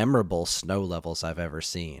guess, memorable snow levels I've ever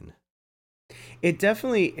seen. It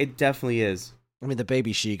definitely is. I mean, the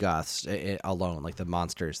baby Sheegoths alone, like the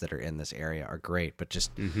monsters that are in this area, are great. But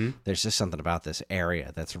just there's just something about this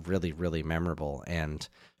area that's really, really memorable and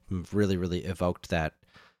really, really evoked that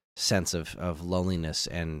sense of loneliness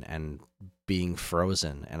and being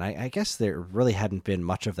frozen. And I guess there really hadn't been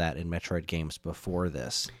much of that in Metroid games before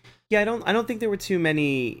this. Yeah, I don't think there were too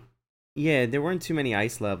many. Yeah, there weren't too many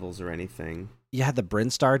ice levels or anything. You had the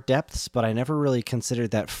Brinstar depths, but I never really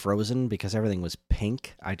considered that frozen because everything was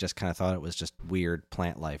pink. I just kind of thought it was just weird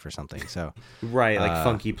plant life or something. So right, like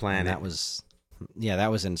Funky Planet. That was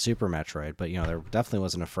in Super Metroid, but there definitely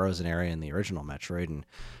wasn't a frozen area in the original Metroid, and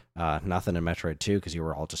nothing in Metroid 2 because you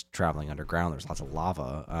were all just traveling underground. There's lots of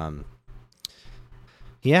lava.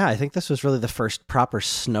 Yeah, I think this was really the first proper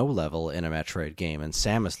snow level in a Metroid game, and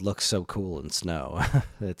Samus looks so cool in snow.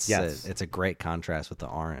 It's a great contrast with the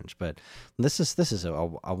orange, but this is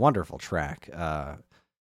a wonderful track.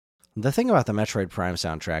 The thing about the Metroid Prime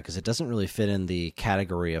soundtrack is it doesn't really fit in the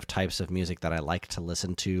category of types of music that I like to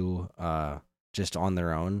listen to just on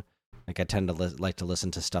their own. Like I tend to like to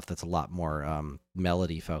listen to stuff that's a lot more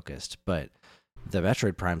melody focused, but the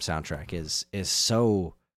Metroid Prime soundtrack is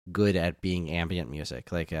so good at being ambient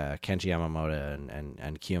music. Like Kenji Yamamoto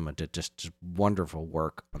and Kiyuma did just wonderful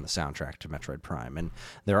work on the soundtrack to Metroid Prime, and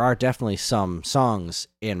there are definitely some songs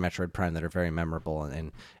in Metroid Prime that are very memorable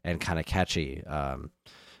and kind of catchy.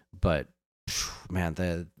 But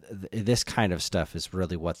man, this kind of stuff is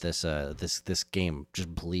really what this game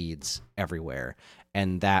just bleeds everywhere,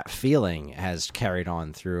 and that feeling has carried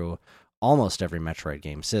on through almost every Metroid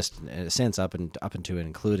game since up into and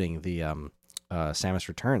including the Samus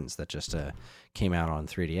Returns that just came out on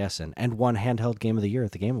 3DS and won Handheld Game of the Year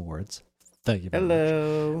at the Game Awards. Thank you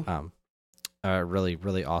very much. Really,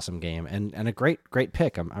 really awesome game and a great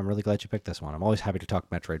pick. I'm really glad you picked this one. I'm always happy to talk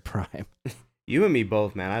Metroid Prime. You and me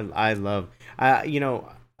both, man. I love,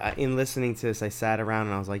 in listening to this, I sat around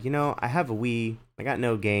and I was like, I have a Wii. I got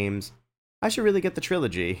no games. I should really get the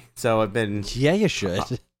trilogy. So I've been you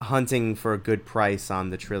should hunting for a good price on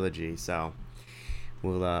the trilogy. So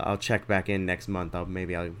I'll check back in next month.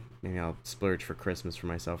 Maybe I'll splurge for Christmas for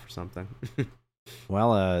myself or something.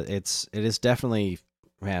 Well, it is definitely.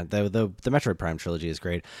 Man, the Metroid Prime trilogy is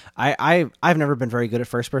great. I've never been very good at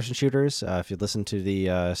first person shooters. If you listen to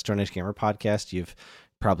the Stone Age Gamer podcast, you've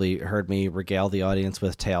probably heard me regale the audience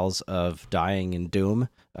with tales of dying in Doom,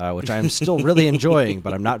 which I'm still really enjoying,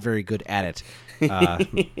 but I'm not very good at it.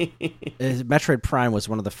 Metroid Prime was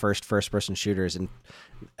one of the first person shooters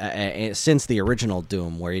since the original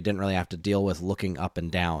Doom, where you didn't really have to deal with looking up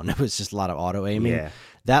and down. It was just a lot of auto aiming. Yeah.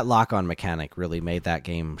 That lock-on mechanic really made that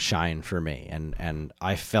game shine for me, and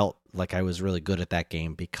I felt like I was really good at that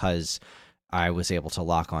game because I was able to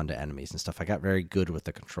lock onto enemies and stuff. I got very good with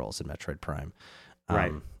the controls in Metroid Prime.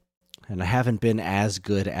 Right. And I haven't been as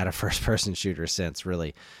good at a first-person shooter since,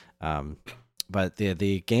 really. But the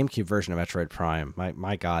GameCube version of Metroid Prime,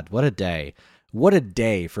 my God, what a day. What a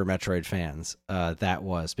day for Metroid fans that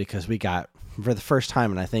was, because we got, for the first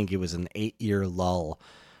time, and I think it was an 8-year lull,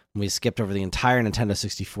 we skipped over the entire Nintendo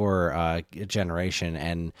 64 generation,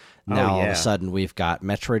 and now all of a sudden we've got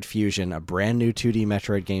Metroid Fusion, a brand new 2D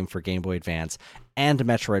Metroid game for Game Boy Advance, and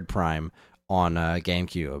Metroid Prime on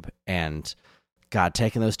GameCube. And God,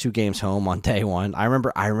 taking those two games home on day one, I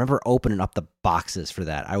remember opening up the boxes for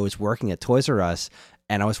that. I was working at Toys R Us,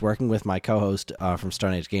 and I was working with my co-host from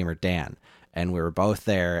Stone Age Gamer, Dan. And we were both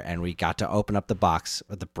there, and we got to open up the box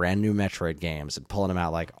with the brand new Metroid games and pulling them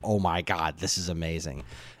out like, oh my God, this is amazing.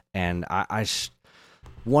 And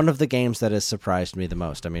one of the games that has surprised me the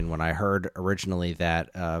most, I mean, when I heard originally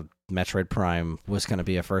that Metroid Prime was going to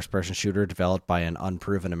be a first-person shooter developed by an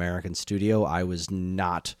unproven American studio, I was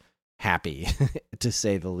not happy, to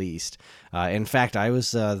say the least. In fact, I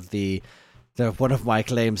was one of my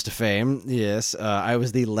claims to fame, yes, I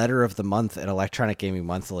was the letter of the month at Electronic Gaming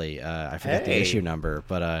Monthly. I forget the issue number,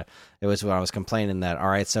 but it was when I was complaining that, all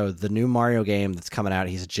right, so the new Mario game that's coming out,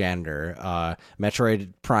 he's a janitor.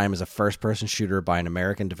 Metroid Prime is a first-person shooter by an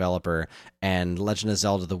American developer, and Legend of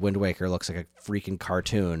Zelda: The Wind Waker looks like a freaking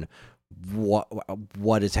cartoon.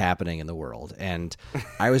 What is happening in the world? And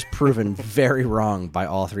I was proven very wrong by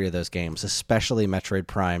all three of those games, especially Metroid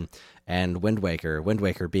Prime and Wind Waker. Wind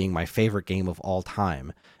Waker being my favorite game of all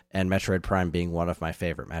time, and Metroid Prime being one of my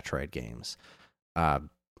favorite Metroid games.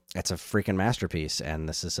 It's a freaking masterpiece, and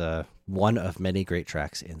this is one of many great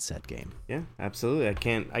tracks in said game. Yeah, absolutely.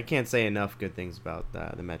 I can't say enough good things about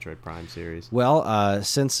the Metroid Prime series. Well,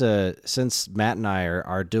 since Matt and I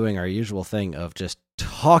are doing our usual thing of just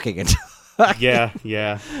talking and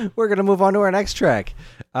yeah, we're gonna move on to our next track.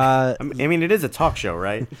 I mean, it is a talk show,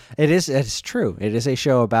 right? It's true. It is a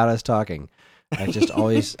show about us talking. I just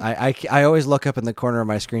always, I always look up in the corner of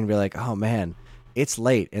my screen and be like, oh man, it's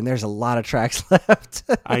late and there's a lot of tracks left.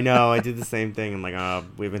 I know. I did the same thing. I'm like, oh,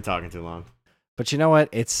 we've been talking too long. But you know what?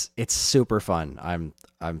 It's super fun.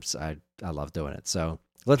 I love doing it. So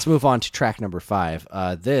let's move on to track number 5.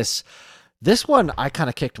 This one I kind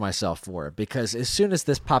of kicked myself for, because as soon as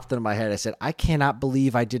this popped into my head, I said, I cannot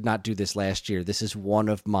believe I did not do this last year. This is one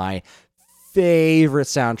of my favorite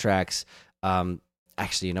soundtracks.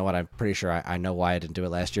 Actually, you know what? I'm pretty sure I know why I didn't do it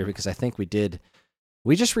last year, because I think we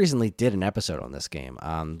just recently did an episode on this game,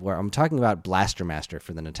 where I'm talking about Blaster Master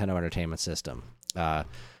for the Nintendo Entertainment System.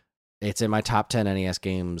 It's in my top 10 NES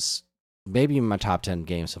games, maybe in my top 10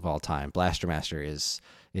 games of all time. Blaster Master is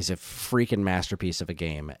a freaking masterpiece of a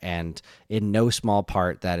game, and in no small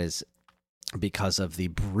part that is because of the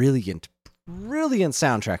brilliant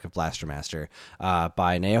soundtrack of Blaster Master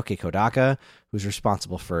by Naoki Kodaka, who's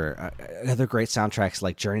responsible for other great soundtracks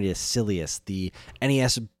like Journey to Silius, the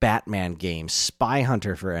NES Batman game, Spy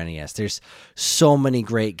Hunter for NES. There's so many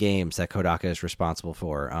great games that Kodaka is responsible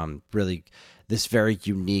for. Really, this very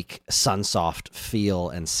unique Sunsoft feel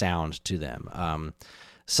and sound to them.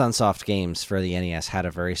 Sunsoft games for the NES had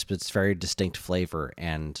a very distinct flavor,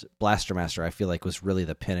 and Blaster Master, I feel like, was really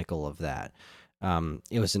the pinnacle of that.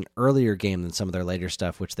 It was an earlier game than some of their later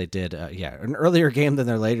stuff, which they did. An earlier game than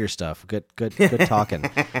their later stuff. Good talking.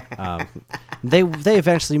 They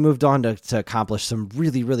eventually moved on to accomplish some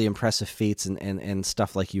really, really impressive feats and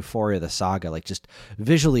stuff like Euphoria the Saga, like just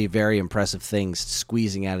visually very impressive things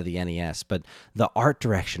squeezing out of the NES. But the art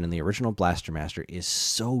direction in the original Blaster Master is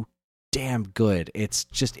so damn good.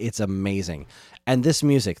 It's amazing. And this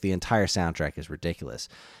music, the entire soundtrack, is ridiculous.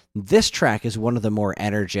 This track is one of the more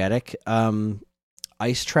energetic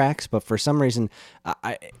ice tracks, but for some reason,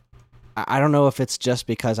 I don't know if it's just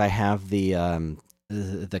because I have the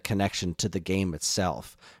connection to the game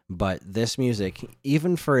itself, but this music,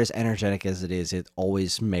 even for as energetic as it is, it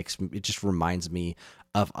just reminds me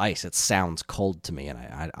of ice. It sounds cold to me,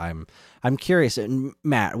 and I'm curious.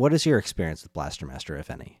 Matt, what is your experience with Blaster Master, if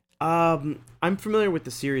any? I'm familiar with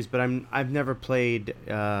the series, but I've never played.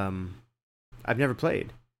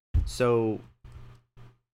 So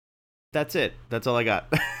that's it. That's all I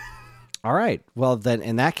got. All right. Well, then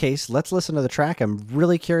in that case, let's listen to the track. I'm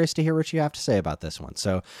really curious to hear what you have to say about this one.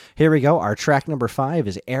 So here we go. Our track number 5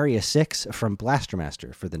 is Area 6 from Blaster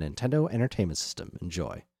Master for the Nintendo Entertainment System.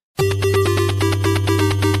 Enjoy.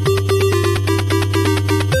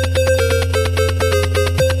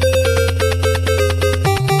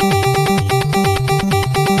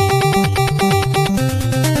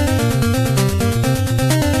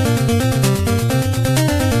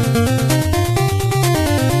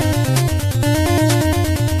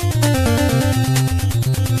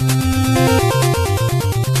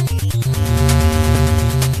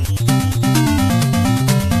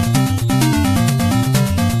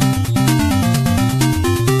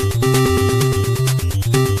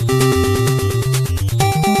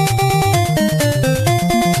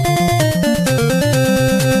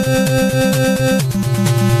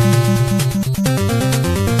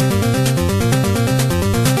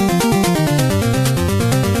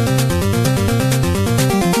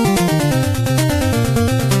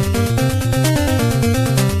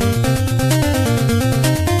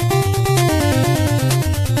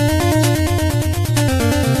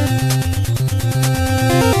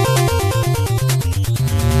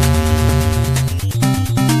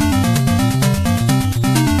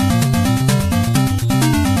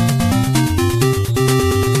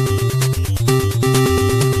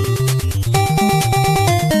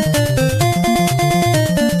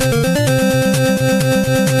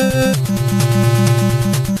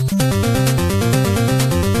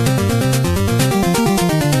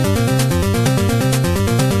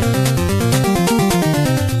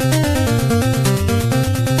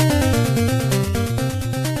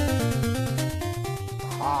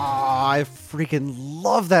 Freaking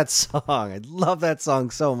love that song. I love that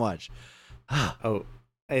song so much.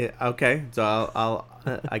 Okay. So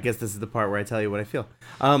I guess this is the part where I tell you what I feel.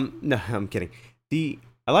 No, I'm kidding.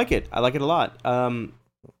 I like it. I like it a lot.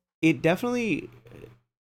 It definitely,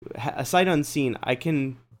 a sight unseen, I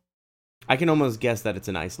can almost guess that it's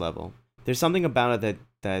an ice level. There's something about it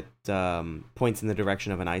that points in the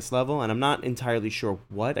direction of an ice level, and I'm not entirely sure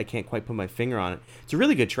what. I can't quite put my finger on it. It's a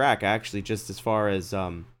really good track, actually, just as far as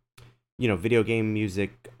video game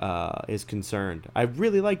music is concerned. I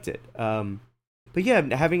really liked it. But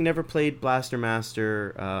yeah, having never played Blaster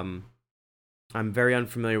Master, I'm very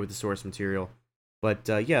unfamiliar with the source material. But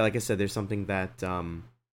yeah, like I said, there's something that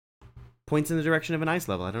points in the direction of an ice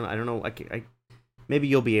level. I don't know. Maybe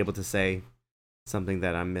you'll be able to say something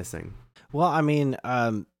that I'm missing. Well, I mean,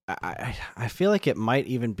 I feel like it might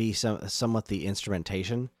even be somewhat the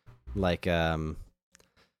instrumentation, like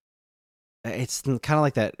it's kind of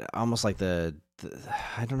like that, almost like the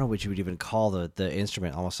I don't know what you would even call the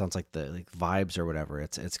instrument. Almost sounds like the like vibes or whatever.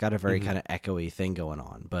 It's got a very kind of echoey thing going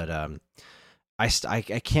on, but I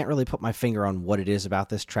can't really put my finger on what it is about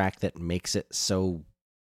this track that makes it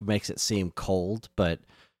seem cold, but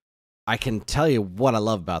I can tell you what I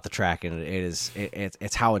love about the track, and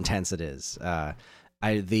it's how intense it is.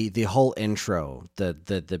 The whole intro,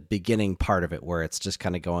 the beginning part of it, where it's just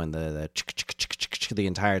kind of going the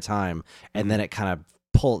entire time, and then it kind of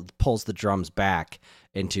pulls the drums back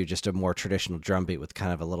into just a more traditional drum beat with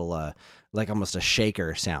kind of a little like almost a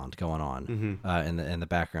shaker sound going on in the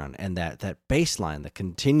background, and that bass line, the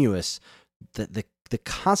continuous, the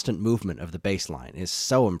constant movement of the bass line is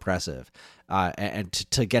so impressive, and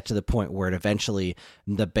to get to the point where it eventually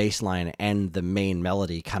the bass line and the main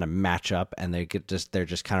melody kind of match up, and they're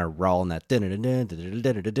just kind of rolling that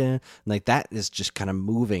like that is just kind of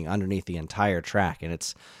moving underneath the entire track. And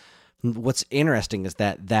it's what's interesting is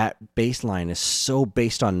that bass line is so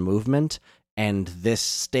based on movement, and this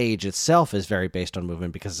stage itself is very based on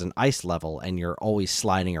movement because it's an ice level and you're always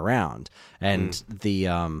sliding around, and the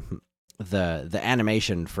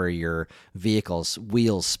animation for your vehicle's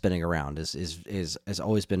wheels spinning around has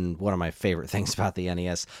always been one of my favorite things about the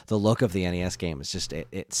NES. The look of the NES game is just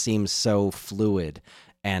it seems so fluid,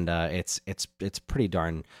 and it's pretty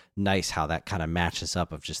darn nice how that kind of matches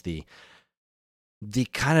up of just the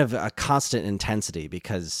kind of a constant intensity,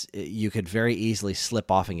 because you could very easily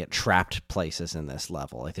slip off and get trapped places in this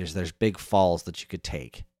level. Like there's big falls that you could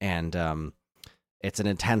take, and it's an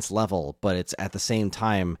intense level, but it's at the same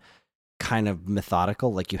time kind of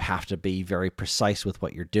methodical. Like you have to be very precise with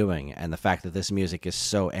what you're doing, and the fact that this music is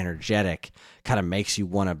so energetic kind of makes you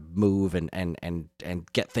want to move and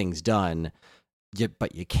get things done,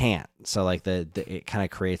 but you can't. So like it kind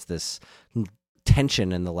of creates this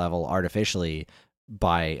tension in the level artificially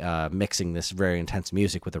by mixing this very intense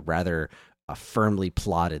music with a rather firmly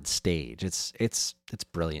plotted stage. It's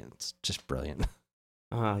brilliant. It's just brilliant.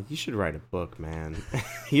 You should write a book, man.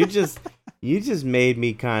 you just made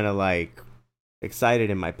me kind of like excited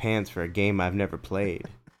in my pants for a game I've never played.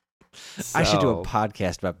 So, I should do a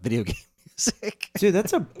podcast about video game music. Dude,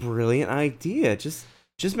 that's a brilliant idea. Just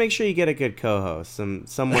make sure you get a good co-host,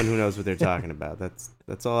 someone who knows what they're talking about.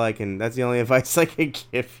 That's all I can. That's the only advice I can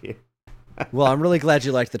give you. Well, I'm really glad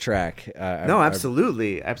you liked the track. No,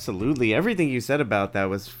 absolutely. Everything you said about that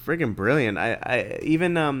was friggin' brilliant. I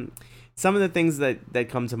even some of the things that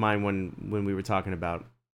come to mind when we were talking about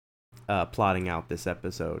plotting out this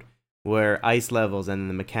episode were ice levels and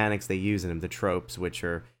the mechanics they use in them, the tropes, which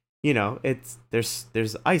are,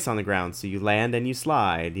 there's ice on the ground, so you land and you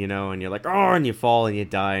slide, and you're like, oh, and you fall and you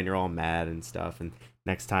die and you're all mad and stuff, and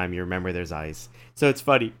next time you remember there's ice. So it's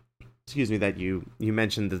funny, that you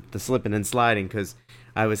mentioned the slipping and sliding, because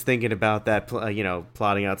I was thinking about that,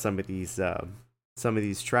 plotting out some of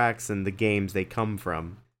these tracks and the games they come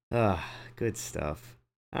from. Good stuff.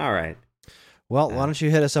 All right. Well, why don't you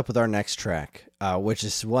hit us up with our next track, which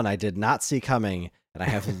is one I did not see coming, and I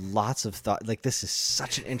have lots of thought. Like, this is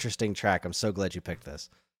such an interesting track. I'm so glad you picked this.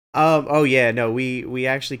 Oh yeah, no, we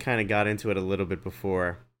actually kind of got into it a little bit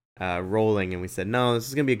before rolling, and we said, no, this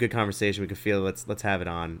is gonna be a good conversation. We could feel let's have it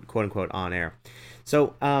on, quote unquote, on air.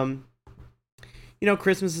 So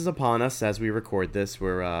Christmas is upon us as we record this.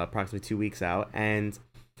 We're approximately 2 weeks out, and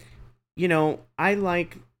I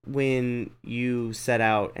like when you set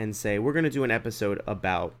out and say, we're going to do an episode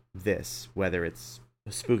about this, whether it's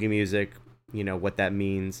spooky music, what that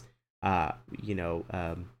means,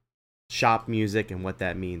 shop music and what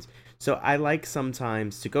that means. So I like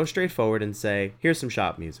sometimes to go straight forward and say, here's some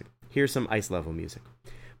shop music, here's some ice level music.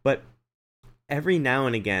 But every now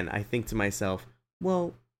and again, I think to myself,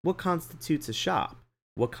 well, what constitutes a shop?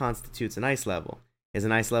 What constitutes an ice level? Is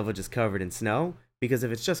an ice level just covered in snow? Because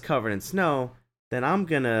if it's just covered in snow, then I'm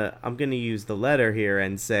gonna use the letter here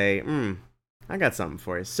and say, I got something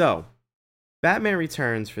for you. So, Batman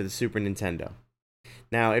Returns for the Super Nintendo.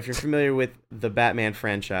 Now, if you're familiar with the Batman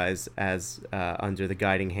franchise as under the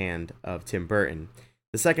guiding hand of Tim Burton,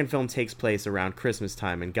 the second film takes place around Christmas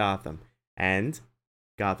time in Gotham, and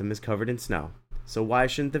Gotham is covered in snow. So why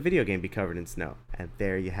shouldn't the video game be covered in snow? And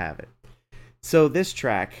there you have it. So this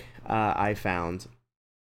track I found,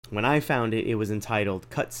 when I found it, it was entitled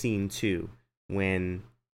Cutscene 2. When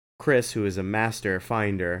Chris, who is a master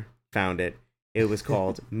finder, found it, it was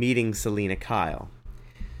called Meeting Selina Kyle.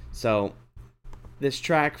 So this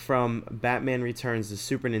track from Batman Returns, the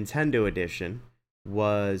Super Nintendo edition,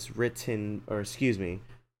 was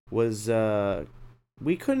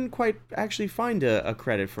we couldn't quite actually find a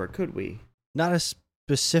credit for it, could we? Not a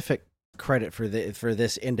specific credit for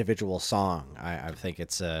this individual song. I think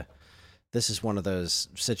this is one of those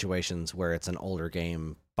situations where it's an older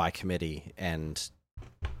game by committee, and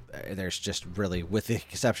there's just really, with the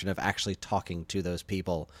exception of actually talking to those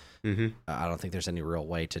people, I don't think there's any real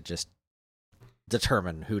way to just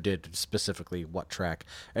determine who did specifically what track.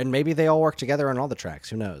 And maybe they all work together on all the tracks.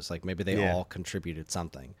 Who knows? Like, maybe they all contributed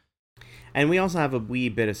something. And we also have a wee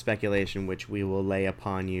bit of speculation, which we will lay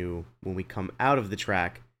upon you when we come out of the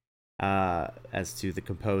track, as to the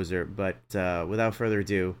composer. But without further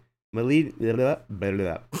ado, there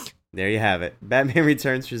you have it. Batman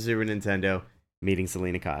Returns for Super Nintendo, meeting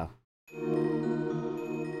Selina Kyle.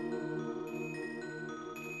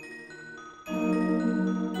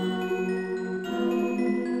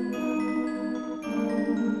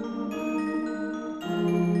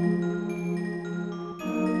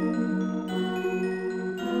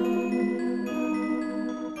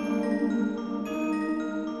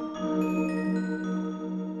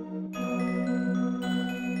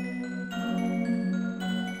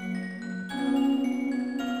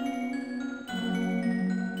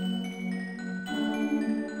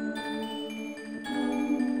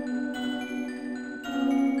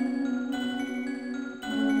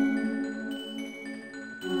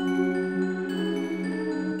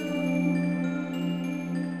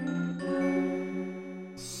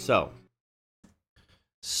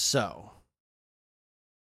 So,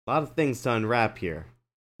 a lot of things to unwrap here.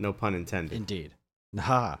 No pun intended. Indeed.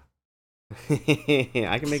 Nah.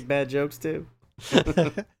 I can make bad jokes too.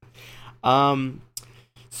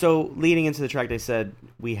 So leading into the track, they said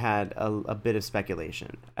we had a bit of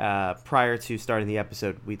speculation. Prior to starting the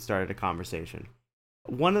episode, we'd started a conversation.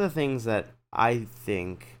 One of the things that I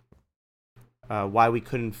think why we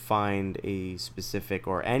couldn't find a specific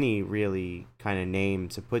or any really kind of name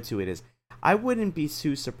to put to it is, I wouldn't be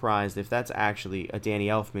too surprised if that's actually a Danny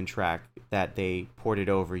Elfman track that they ported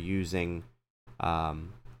over using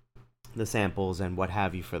the samples and what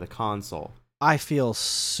have you for the console. I feel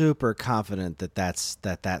super confident that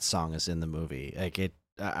that song is in the movie. Like it,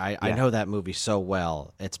 I know that movie so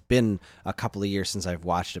well. It's been a couple of years since I've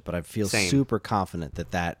watched it, but I feel super confident that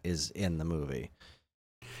that is in the movie.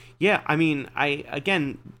 Yeah, I mean, I'd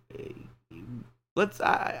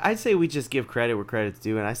say we just give credit where credit's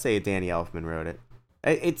due, and I say Danny Elfman wrote it.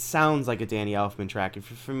 It sounds like a Danny Elfman track.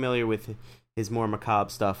 If you're familiar with his more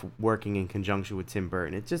macabre stuff working in conjunction with Tim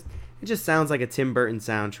Burton, it just sounds like a Tim Burton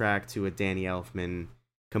soundtrack to a Danny Elfman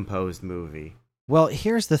composed movie. Well,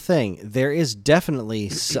 here's the thing. There is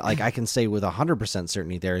definitely, like I can say with 100%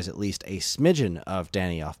 certainty, there is at least a smidgen of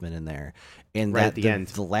Danny Elfman in there. And right that at the end.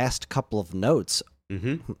 The last couple of notes,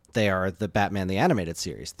 they are the Batman the Animated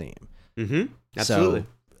Series theme. Absolutely. So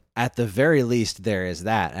at the very least, there is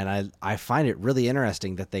that. And I find it really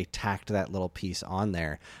interesting that they tacked that little piece on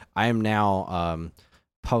there. I am now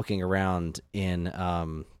poking around in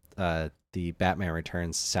the Batman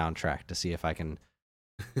Returns soundtrack to see if I can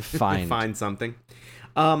find something.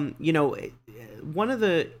 One of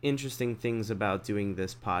the interesting things about doing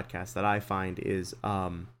this podcast that I find is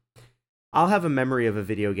I'll have a memory of a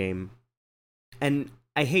video game, and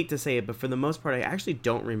I hate to say it, but for the most part, I actually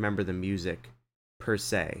don't remember the music per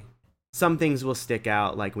se. Some things will stick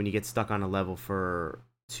out, like when you get stuck on a level for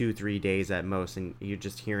 2-3 days at most, and you're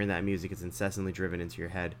just hearing that music is incessantly driven into your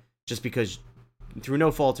head, just because through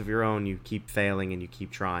no fault of your own, you keep failing and you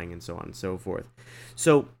keep trying and so on and so forth.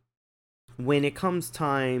 So when it comes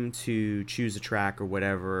time to choose a track or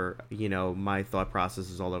whatever, my thought process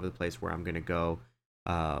is all over the place where I'm going to go.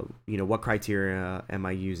 What criteria am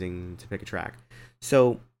I using to pick a track?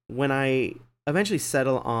 So when I eventually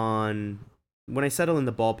settle in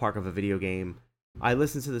the ballpark of a video game, I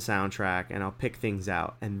listen to the soundtrack and I'll pick things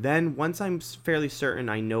out. And then once I'm fairly certain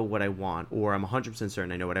I know what I want, or I'm 100%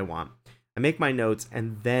 certain I know what I want, I make my notes,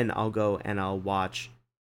 and then I'll go and I'll watch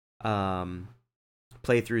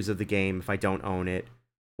playthroughs of the game if I don't own it,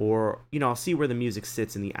 or I'll see where the music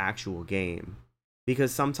sits in the actual game.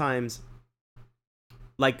 Because sometimes,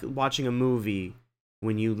 like watching a movie,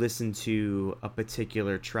 when you listen to a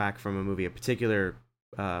particular track from a movie, a particular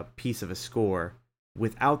piece of a score,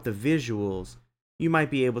 without the visuals, you might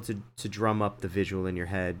be able to drum up the visual in your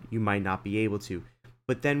head. You might not be able to.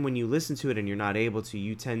 But then when you listen to it and you're not able to,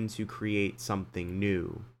 you tend to create something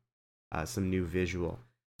new, some new visual.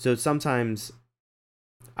 So sometimes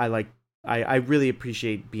I really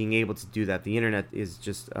appreciate being able to do that. The internet is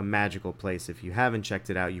just a magical place. If you haven't checked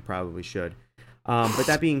it out, you probably should. But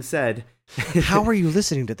that being said... How are you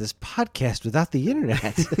listening to this podcast without the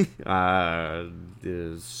internet?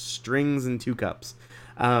 Strings and 2 cups.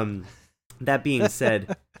 That being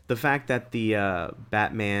said, the fact that the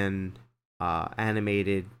Batman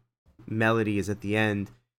animated melody is at the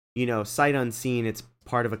end, sight unseen, it's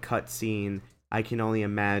part of a cut scene. I can only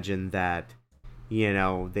imagine that,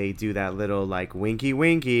 they do that little like winky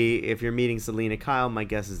winky. If you're meeting Selena Kyle, my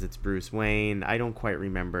guess is it's Bruce Wayne. I don't quite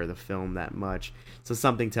remember the film that much. So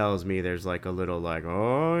something tells me there's like a little like,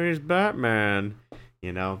 oh, he's Batman,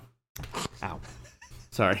 Ow.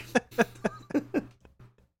 Sorry.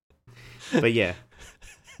 But yeah.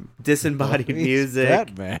 Disembodied music.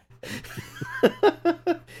 Batman.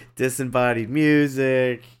 Disembodied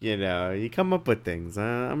music. You come up with things.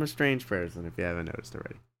 I'm a strange person if you haven't noticed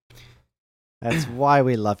already. That's why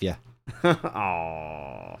we love you.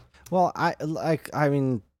 Aww. Well, I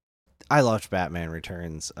mean, I loved Batman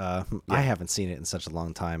Returns. I haven't seen it in such a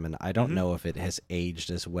long time, and I don't know if it has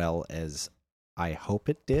aged as well as I hope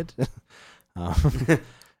it did.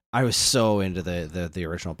 I was so into the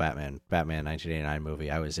original Batman 1989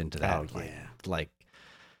 movie. I was into that. Oh, yeah. Like,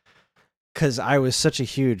 because I was such a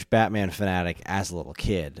huge Batman fanatic as a little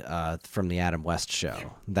kid from the Adam West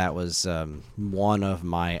show. That was one of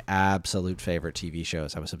my absolute favorite TV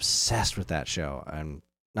shows. I was obsessed with that show. And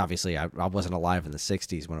obviously, I wasn't alive in the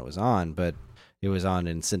 60s when it was on, but it was on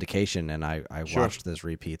in syndication, and I watched those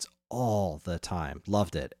repeats all the time.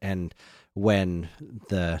 Loved it. And when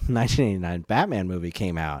the 1989 Batman movie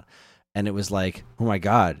came out, and it was like, oh my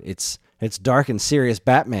God, it's dark and serious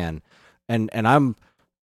Batman. And I'm...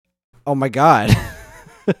 oh my God,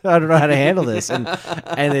 I don't know how to handle this. And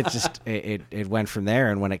it just, it went from there.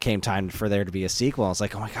 And when it came time for there to be a sequel, I was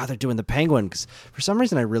like, oh my God, they're doing the Penguin. Because for some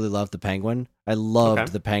reason, I really loved the Penguin. I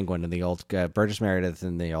loved the Penguin in the old Burgess Meredith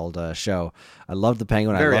in the old show. I loved the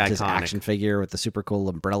Penguin. Very I loved iconic. his action figure with the super cool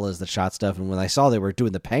umbrellas that shot stuff. And when I saw they were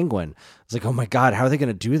doing the Penguin, I was like, oh my God, how are they going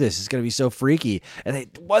to do this? It's going to be so freaky. And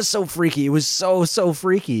it was so freaky. It was so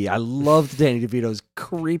freaky. I loved Danny DeVito's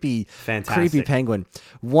creepy Penguin.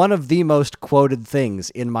 One of the most quoted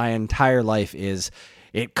things in my entire life is,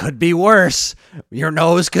 "It could be worse. Your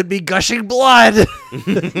nose could be gushing blood."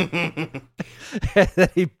 And then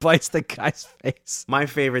he bites the guy's face. My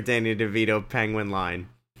favorite Danny DeVito Penguin line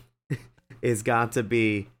is got to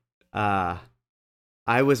be, "I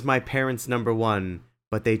was my parents' number one,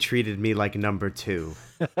 but they treated me like number two."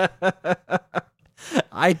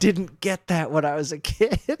 I didn't get that when I was a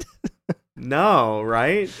kid. No,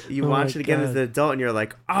 right? You watch it again as an adult, and you're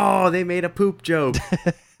like, "Oh, they made a poop joke."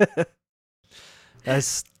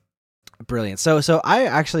 That's brilliant. So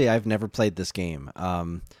I've never played this game.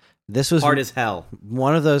 This was hard as hell.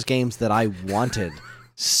 One of those games that I wanted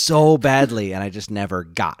so badly, and I just never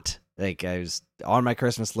got. Like, I was on my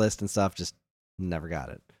Christmas list and stuff, just never got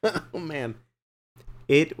it. Oh man,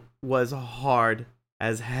 it was hard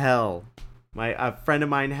as hell. A friend of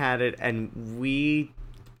mine had it, and we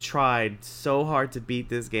tried so hard to beat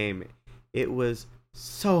this game. It was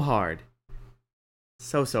so hard,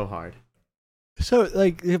 so hard. So,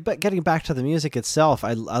 like, getting back to the music itself,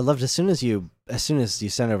 I loved as soon as you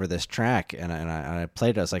sent over this track and I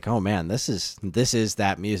played it, I was like, oh man, this is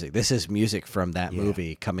that music. This is music from that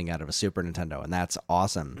movie coming out of a Super Nintendo, and that's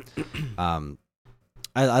awesome.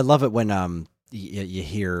 I love it when you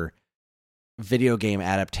hear video game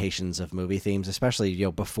adaptations of movie themes, especially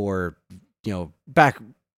before back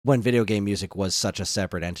when video game music was such a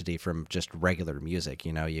separate entity from just regular music.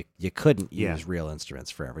 You couldn't use real instruments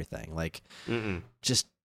for everything. Like, just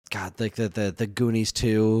God, like the Goonies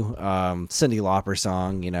 2, Cyndi Lauper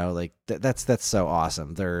song. Like that's so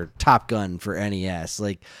awesome. They're Top Gun for NES.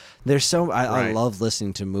 Like, there's so I love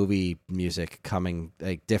listening to movie music coming,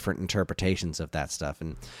 like, different interpretations of that stuff,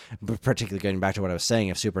 and particularly going back to what I was saying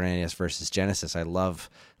of Super NES versus Genesis. I love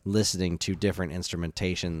listening to different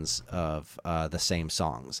instrumentations of the same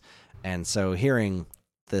songs, and so hearing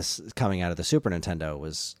this coming out of the Super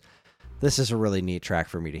Nintendo this is a really neat track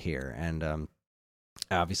for me to hear. And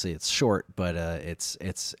obviously it's short, but it's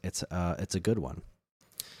a good one.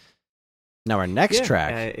 Now our next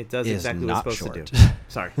track it does is exactly not what it's supposed short. to do.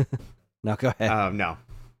 Sorry. No, go ahead. No.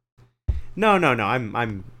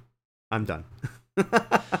 I'm done.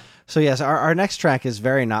 So yes, our next track is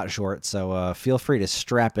very not short, so feel free to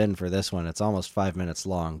strap in for this one. It's almost 5 minutes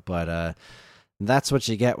long, but that's what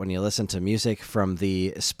you get when you listen to music from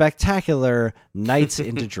the spectacular Nights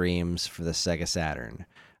into Dreams for the Sega Saturn.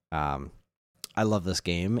 I love this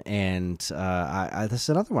game, and this is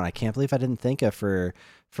another one I can't believe I didn't think of for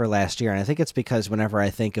last year. And I think it's because whenever I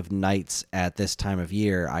think of nights at this time of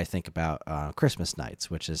year, I think about Christmas Nights,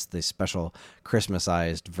 which is the special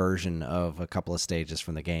Christmasized version of a couple of stages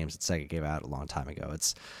from the games that Sega gave out a long time ago.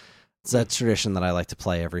 It's It's a tradition that I like to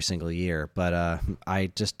play every single year, but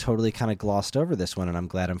I just totally kind of glossed over this one, and I'm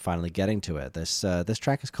glad I'm finally getting to it. This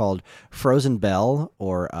track is called Frozen Bell,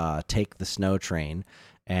 or Take the Snow Train,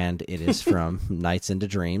 and it is from Nights into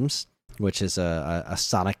Dreams, which is a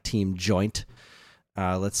Sonic Team joint.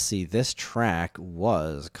 Let's see. This track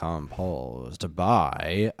was composed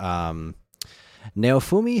by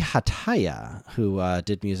Naofumi Hataya, who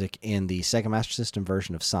did music in the Sega Master System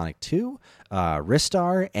version of Sonic 2,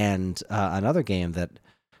 Ristar, and another game that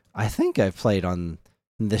I think I've played on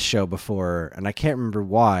this show before, and I can't remember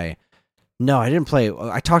why. No, I didn't play.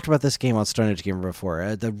 I talked about this game on Stone Age Gamer before.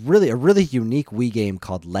 A really unique Wii game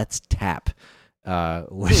called Let's Tap,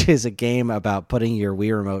 which is a game about putting your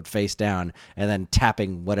Wii remote face down and then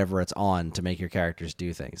tapping whatever it's on to make your characters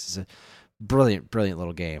do things. It's a brilliant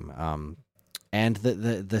little game. And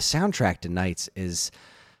the soundtrack to Nights is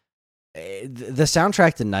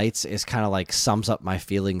kind of like sums up my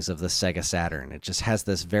feelings of the Sega Saturn. It just has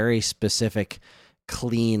this very specific,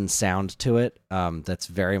 clean sound to it that's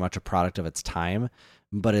very much a product of its time,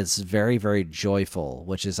 but it's very, very joyful,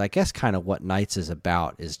 which is, I guess, kind of what Nights is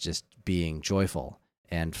about, is just being joyful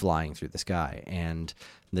and flying through the sky. And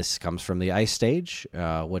this comes from the ice stage,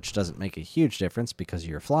 which doesn't make a huge difference because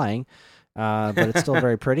you're flying, but it's still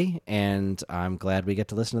very pretty, and I'm glad we get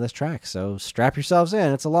to listen to this track. So strap yourselves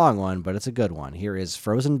in. It's a long one, but it's a good one. Here is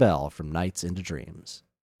Frozen Bell from Nights into Dreams.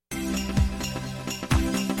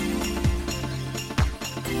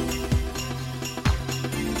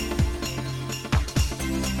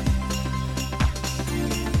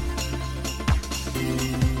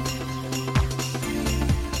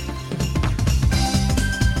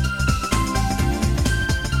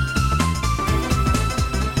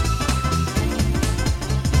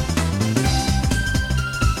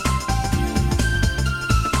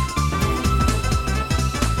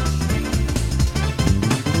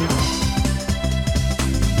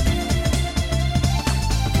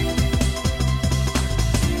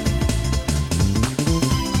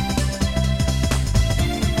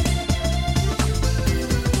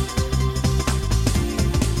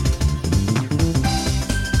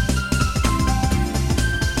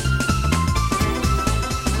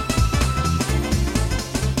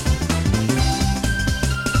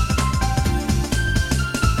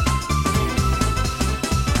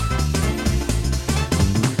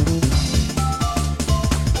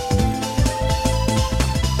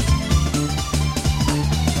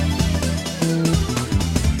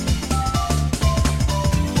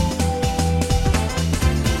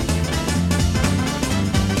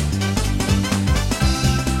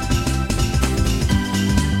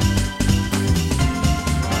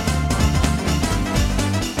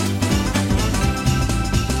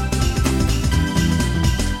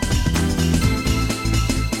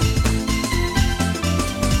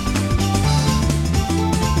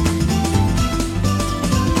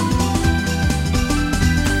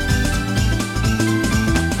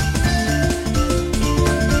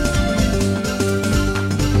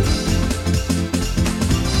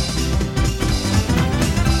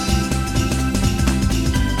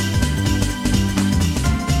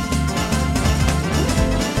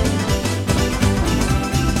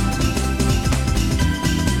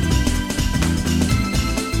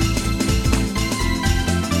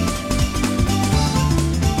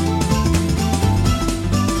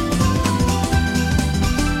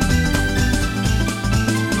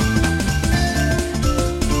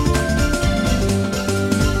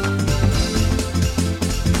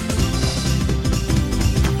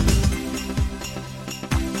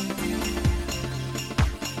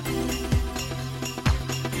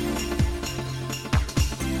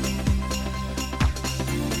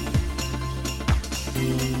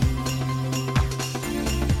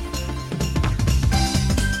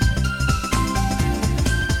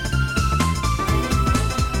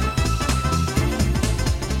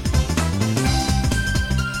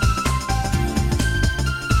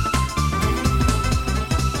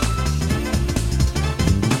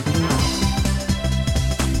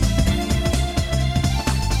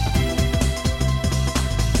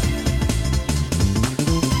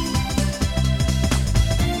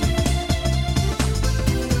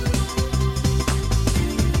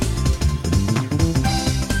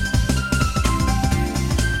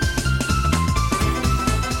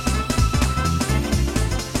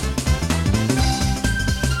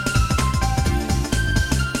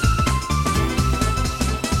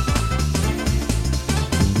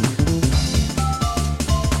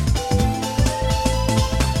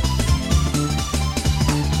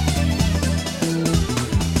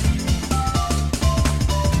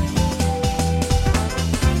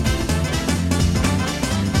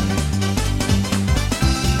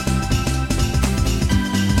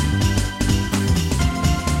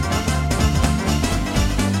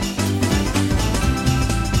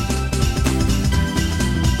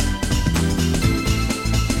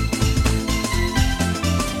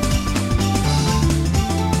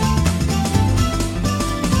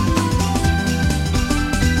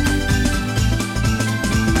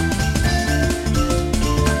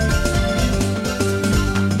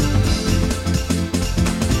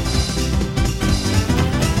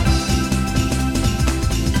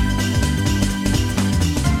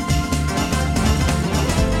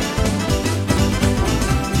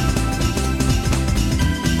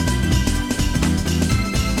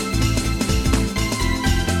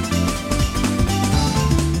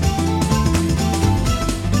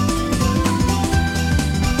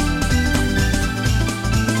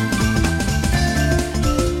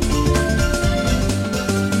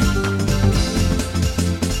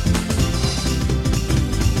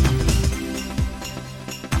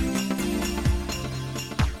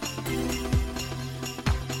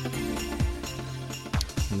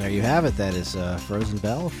 have it. That is Frozen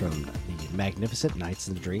Belle from the Magnificent Nights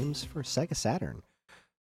and Dreams for Sega Saturn.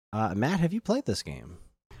 Matt, have you played this game?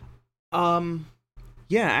 Yeah,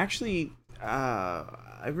 actually,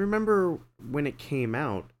 I remember when it came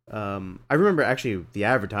out. I remember actually the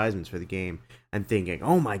advertisements for the game and thinking,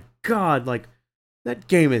 "Oh my god, like that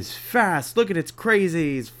game is fast. Look at it's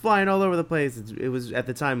crazy. It's flying all over the place." It was at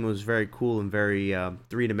the time it was very cool and very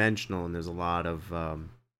three-dimensional, and there's a lot of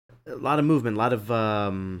movement, a lot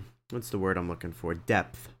of what's the word I'm looking for?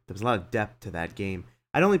 Depth. There was a lot of depth to that game.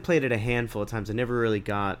 I'd only played it a handful of times. I never really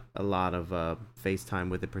got a lot of face time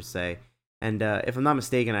with it per se. And if I'm not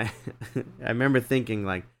mistaken, I I remember thinking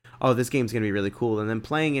like, "Oh, this game's gonna be really cool," and then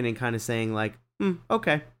playing it and kind of saying like,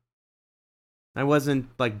 "Okay." I wasn't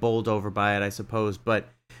like bowled over by it, I suppose, but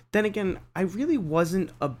then again, I really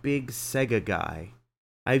wasn't a big Sega guy.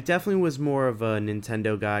 I definitely was more of a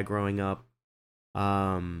Nintendo guy growing up.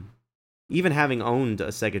 Even having owned a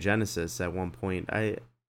Sega Genesis at one point,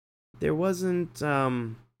 there wasn't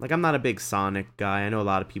like I'm not a big Sonic guy. I know a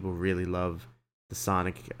lot of people really love the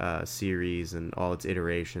Sonic series and all its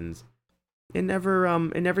iterations. It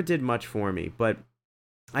never did much for me, but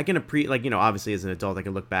I can like, obviously as an adult I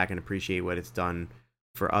can look back and appreciate what it's done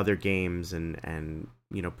for other games and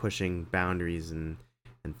pushing boundaries and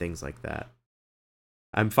things like that.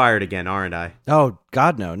 I'm fired again, aren't I? Oh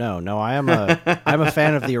God, no. I'm a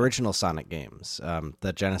fan of the original Sonic games,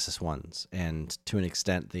 the Genesis ones, and to an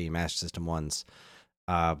extent the Master System ones.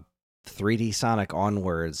 3D Sonic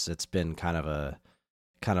onwards, it's been kind of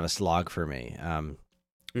a slog for me.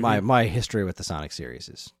 My history with the Sonic series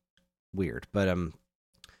is weird, but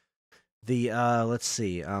let's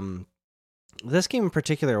see. This game in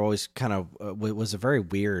particular always kind of was a very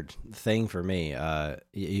weird thing for me.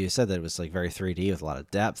 You said that it was like very 3D with a lot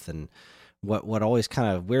of depth, and what always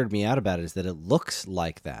kind of weirded me out about it is that it looks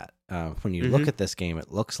like that. When you look at this game,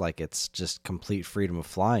 it looks like it's just complete freedom of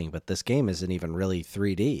flying, but this game isn't even really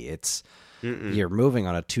 3D. It's you're moving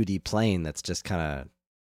on a 2D plane that's just kind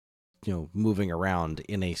of moving around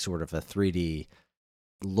in a sort of a 3D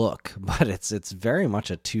look, but it's very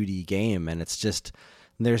much a 2D game, and it's just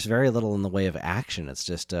there's very little in the way of action. It's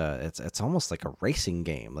just it's almost like a racing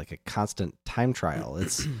game, like a constant time trial.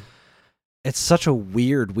 It's such a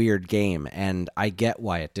weird game, and I get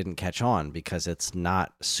why it didn't catch on, because it's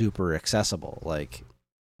not super accessible. Like,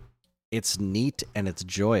 it's neat and it's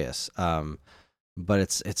joyous, but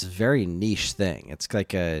it's a very niche thing. It's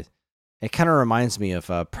like it kind of reminds me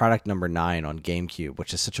of Product Number 9 on GameCube,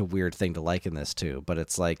 which is such a weird thing to liken this to, but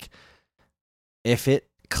it's like, if it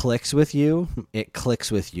clicks with you, it clicks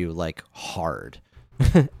with you like hard.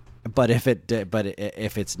 But if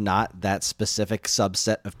it's not that specific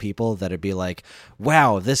subset of people, that'd be like,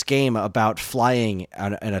 wow, this game about flying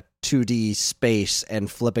in a 2D space and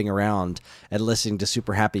flipping around and listening to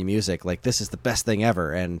super happy music, like, this is the best thing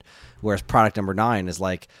ever. And whereas Product Number 9 is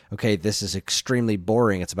like, okay, this is extremely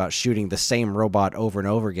boring. It's about shooting the same robot over and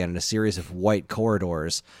over again in a series of white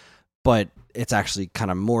corridors, but it's actually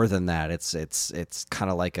kind of more than that. It's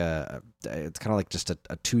kind of like just a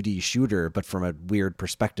 2D shooter, but from a weird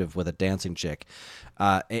perspective with a dancing chick.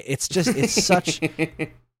 It's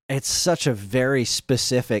such a very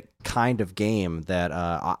specific kind of game that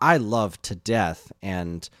I loved to death,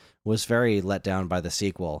 and was very let down by the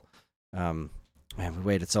sequel. Man, we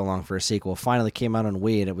waited so long for a sequel. Finally came out on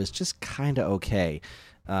Wii, and it was just kind of okay.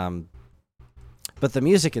 But the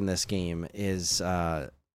music in this game is,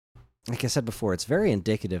 like I said before, it's very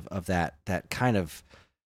indicative of that kind of,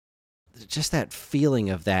 just that feeling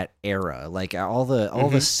of that era. Like all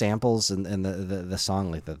the samples and the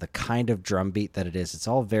song, like the kind of drum beat that it is, it's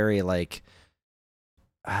all very like,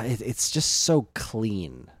 it's just so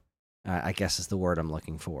clean, I guess is the word I'm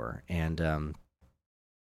looking for. And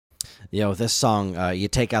this song, you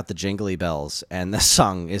take out the jingly bells, and this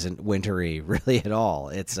song isn't wintry really at all.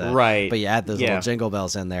 It's right, but you add those little jingle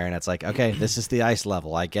bells in there, and it's like, okay, this is the ice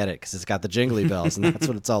level. I get it, because it's got the jingly bells, and that's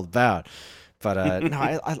what it's all about. But no,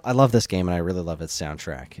 I love this game, and I really love its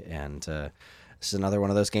soundtrack. And this is another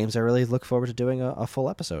one of those games I really look forward to doing a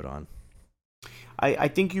full episode on. I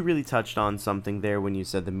think you really touched on something there when you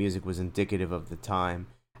said the music was indicative of the time.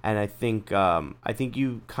 And I think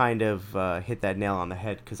you kind of hit that nail on the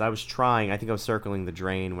head, because I was circling the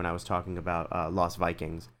drain when I was talking about Lost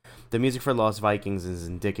Vikings. The music for Lost Vikings is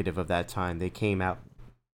indicative of that time. They came out,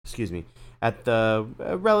 at the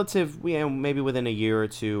relative, maybe within a year or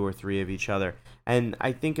two or three of each other. And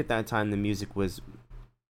I think at that time the music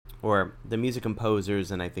composers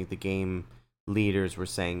and I think the game leaders were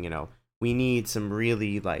saying, we need some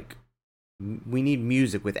really, like, we need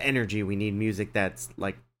music with energy. We need music that's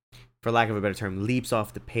like for lack of a better term, leaps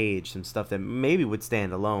off the page, some stuff that maybe would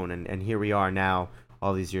stand alone, and here we are now,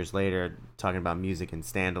 all these years later, talking about music in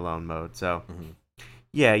standalone mode. So,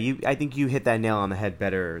 yeah, I think you hit that nail on the head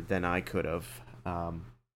better than I could have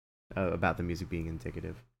about the music being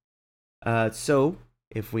indicative. So,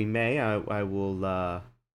 if we may, I will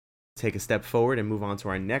take a step forward and move on to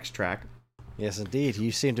our next track. Yes, indeed.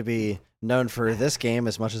 You seem to be known for this game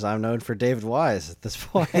as much as I'm known for David Wise at this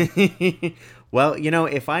point. Well,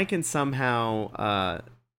 if I can somehow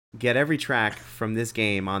get every track from this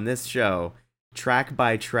game on this show, track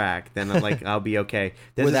by track, then I'll be okay.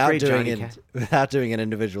 Without doing an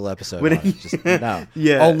individual episode. No.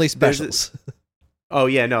 Yeah, only specials. Oh,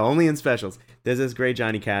 yeah, no, only in specials. There's this great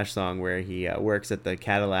Johnny Cash song where he works at the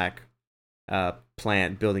Cadillac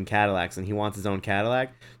plant building Cadillacs, and he wants his own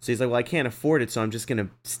Cadillac. So he's like, well, I can't afford it, so I'm just going to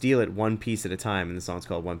steal it one piece at a time. And the song's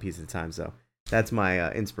called One Piece at a Time. So that's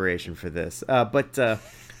my inspiration for this. But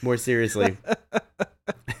more seriously,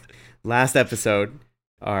 last episode,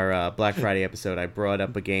 our Black Friday episode, I brought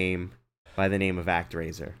up a game by the name of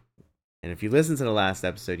ActRaiser. And if you listen to the last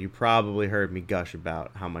episode, you probably heard me gush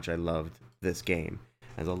about how much I loved this game.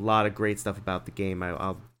 There's a lot of great stuff about the game.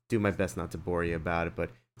 I'll do my best not to bore you about it,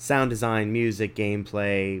 but sound design, music,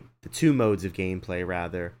 gameplay, the two modes of gameplay,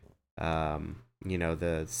 rather.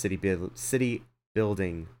 The city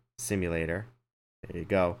building simulator. There you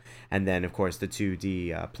go. And then, of course, the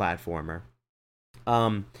 2D platformer.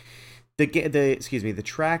 The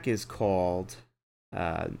track is called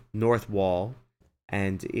North Wall,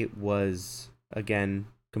 and it was, again,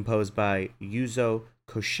 composed by Yuzo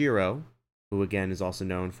Koshiro, who, again, is also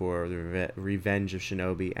known for the Revenge of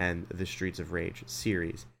Shinobi and the Streets of Rage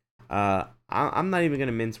series. I'm not even going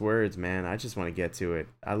to mince words, man. I just want to get to it.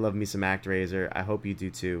 I love me some ActRaiser. I hope you do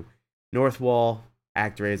too. North Wall,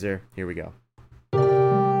 ActRaiser, here we go.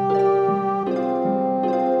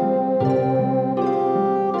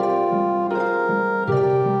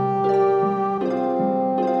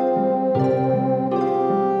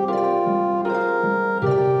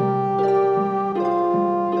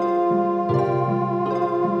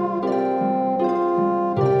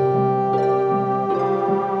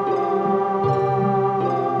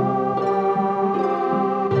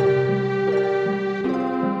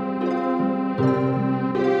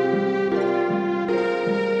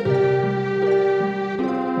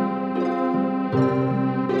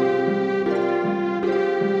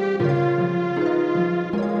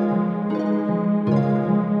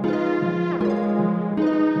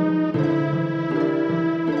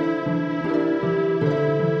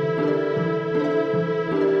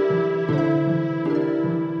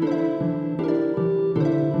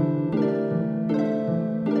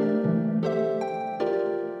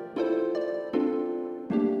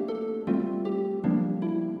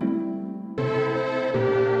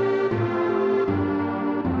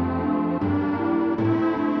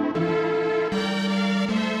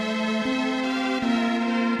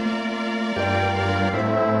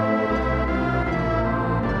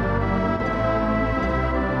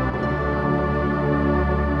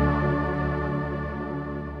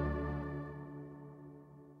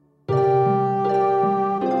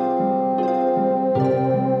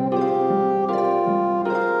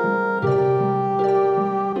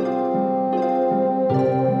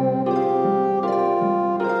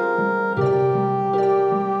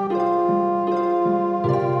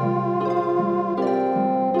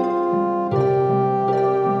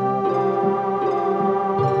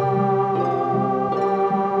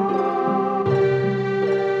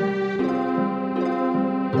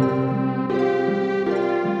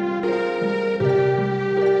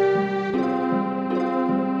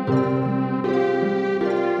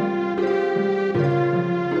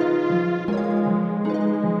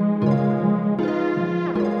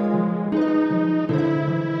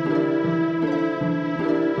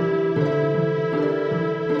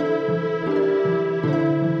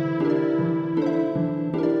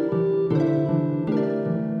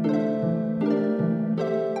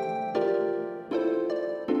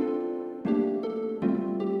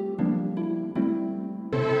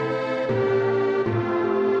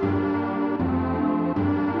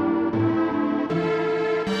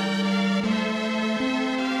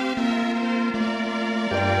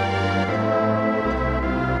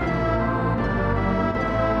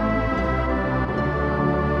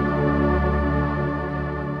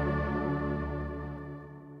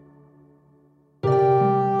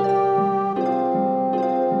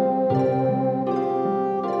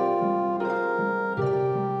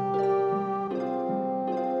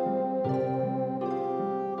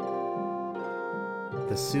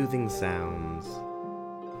 The soothing sounds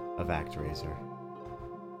of ActRaiser.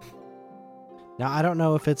 Now, I don't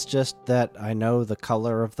know if it's just that I know the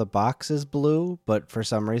color of the box is blue, but for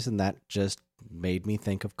some reason that just made me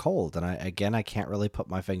think of cold. And I can't really put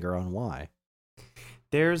my finger on why.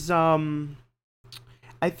 There's I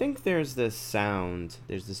think there's this sound.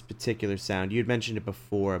 There's this particular sound. You had mentioned it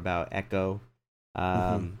before about echo.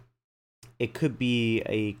 It could be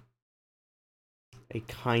a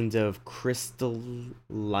kind of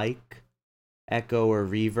crystal-like echo or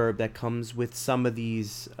reverb that comes with some of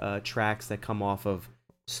these tracks that come off of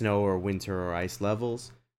snow or winter or ice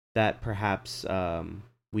levels that perhaps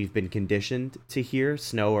we've been conditioned to hear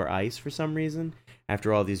snow or ice for some reason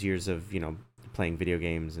after all these years of, playing video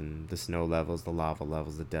games and the snow levels, the lava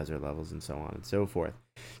levels, the desert levels, and so on and so forth.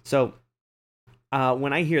 So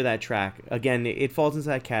when I hear that track, again, it falls into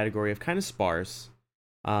that category of kind of sparse.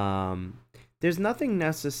 There's nothing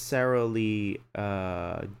necessarily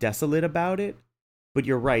desolate about it, but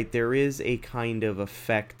you're right. There is a kind of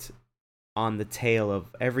effect on the tail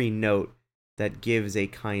of every note that gives a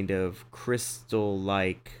kind of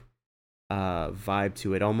crystal-like vibe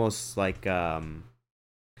to it, almost like I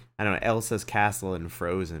don't know, Elsa's castle in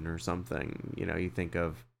Frozen or something. You think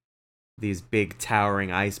of these big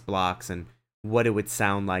towering ice blocks and what it would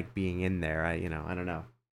sound like being in there. I don't know.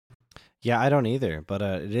 Yeah, I don't either, but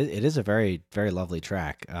it is a very, very lovely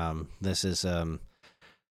track. This is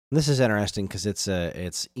interesting because it's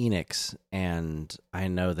Enix, and I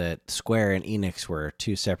know that Square and Enix were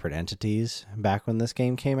two separate entities back when this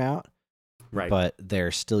game came out. Right. But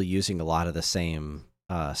they're still using a lot of the same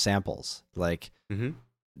samples. Like,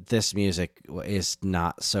 this music is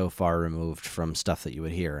not so far removed from stuff that you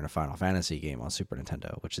would hear in a Final Fantasy game on Super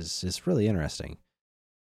Nintendo, which is really interesting.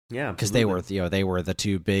 Yeah, because they were the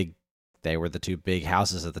two big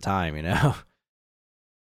houses at the time,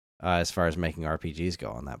 as far as making RPGs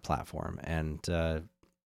go on that platform. And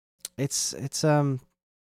it's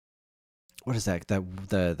what is that?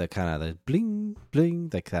 The kind of the bling bling,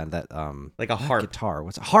 the kind of that like a harp guitar.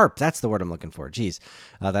 What's a harp? That's the word I'm looking for. Jeez,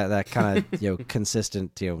 that kind of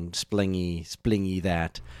consistent splingy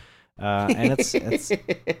that. And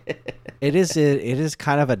it is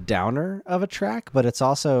kind of a downer of a track, but it's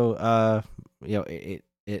also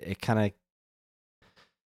it kind of.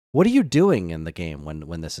 What are you doing in the game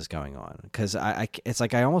when this is going on? Because it's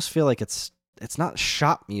like I almost feel like it's not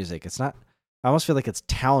shop music. It's not. I almost feel like it's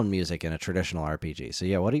town music in a traditional RPG. So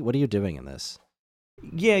yeah, what are you doing in this?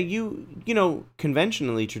 Yeah,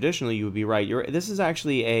 conventionally, traditionally, you would be right. This is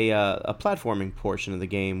actually a platforming portion of the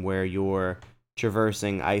game where you're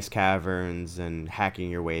traversing ice caverns and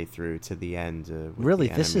hacking your way through to the end. Really,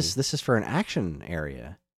 this is for an action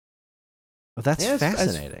area. Oh, that's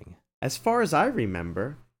fascinating. As far as I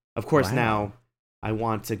remember, of course. Wow. Now I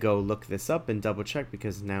want to go look this up and double check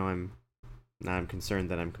because now I'm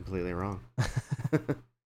concerned that I'm completely wrong,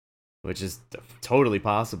 which is totally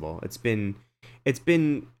possible. It's been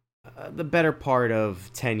the better part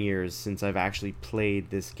of 10 years since I've actually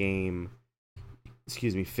played this game.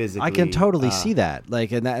 Excuse me, physically. I can totally see that.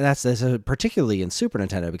 Like, and that's particularly in Super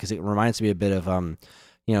Nintendo because it reminds me a bit of some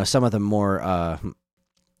of the more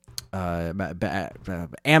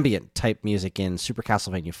ambient type music in Super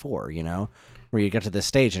Castlevania 4. Where you get to this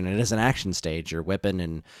stage and it is an action stage. You're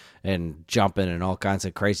whipping and jumping and all kinds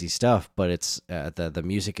of crazy stuff, but it's the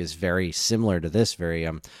music is very similar to this. Very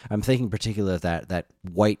I'm thinking particularly of that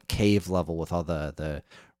white cave level with all the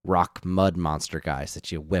rock mud monster guys that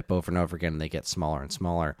you whip over and over again and they get smaller and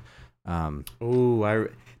smaller. Those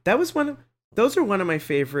are one of my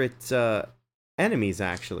favorite enemies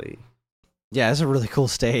actually. Yeah, it's a really cool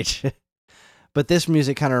stage. But this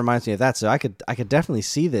music kind of reminds me of that, so I could definitely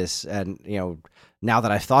see this, and now that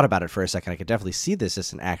I've thought about it for a second, I could definitely see this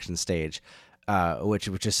as an action stage, which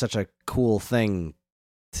is such a cool thing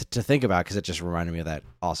to think about because it just reminded me of that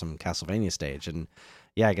awesome Castlevania stage, and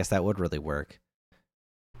yeah, I guess that would really work.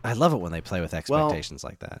 I love it when they play with expectations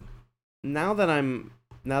like that. Now that I'm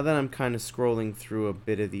kind of scrolling through a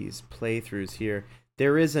bit of these playthroughs here,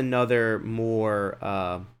 there is another more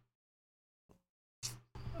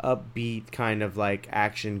upbeat kind of like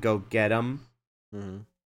action go get 'em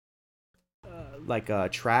like a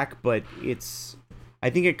track, but I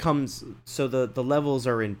think it comes so the levels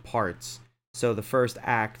are in parts. So the first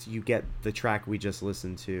act you get the track we just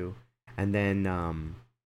listened to, and then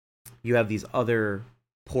you have these other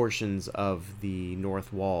portions of the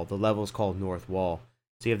North Wall. The level's called North Wall,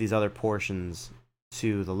 so you have these other portions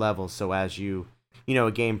to the level. So as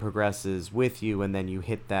a game progresses with you, and then you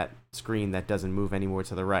hit that screen that doesn't move anymore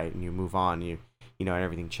to the right, and you move on, and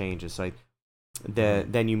everything changes. So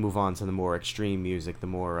then you move on to the more extreme music, the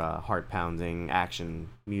more heart-pounding action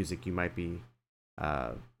music you might be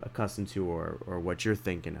accustomed to, or what you're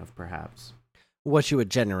thinking of, perhaps. what you would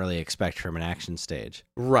generally expect from an action stage.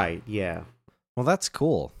 Right, yeah. Well, that's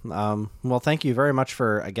cool. Well, thank you very much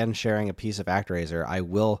for, again, sharing a piece of ActRaiser. I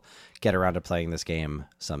will get around to playing this game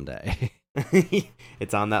someday.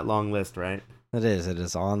 It's on that long list, right? It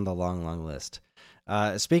is on the long, long list.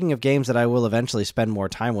 Speaking of games that I will eventually spend more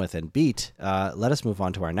time with and beat, let us move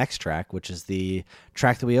on to our next track, which is the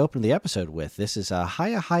track that we opened the episode with. This is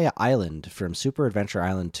Haya Haya Island from Super Adventure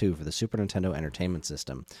Island 2 for the Super Nintendo Entertainment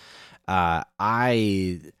System. All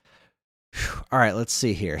right, let's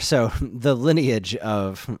see here. So the lineage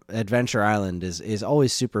of Adventure Island is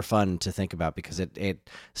always super fun to think about because it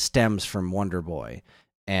stems from Wonder Boy.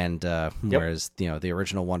 And whereas the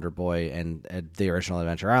original Wonder Boy and the original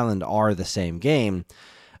Adventure Island are the same game,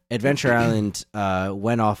 Adventure Island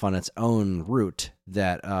went off on its own route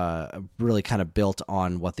that really kind of built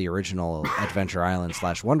on what the original Adventure Island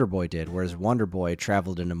 / Wonder Boy did, whereas Wonder Boy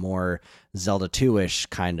traveled in a more Zelda 2-ish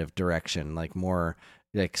kind of direction, like more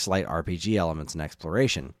like slight RPG elements and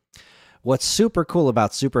exploration. What's super cool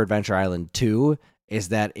about Super Adventure Island 2 is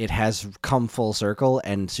that it has come full circle,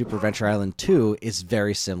 and Super Adventure Island 2 is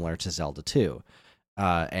very similar to Zelda 2,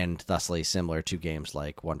 and thusly similar to games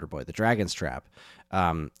like Wonder Boy: The Dragon's Trap.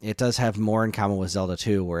 It does have more in common with Zelda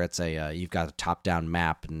 2, where it's you've got a top-down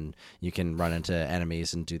map, and you can run into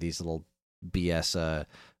enemies and do these little BS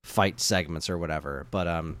fight segments or whatever. But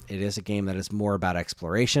it is a game that is more about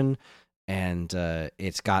exploration, and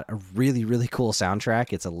it's got a really, really cool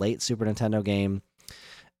soundtrack. It's a late Super Nintendo game.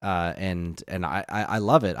 And I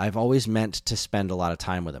love it. I've always meant to spend a lot of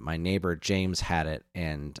time with it. My neighbor James had it,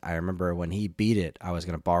 and I remember when he beat it, I was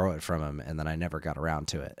going to borrow it from him, and then I never got around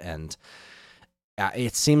to it. And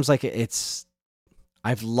it seems like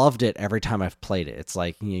I've loved it every time I've played it. It's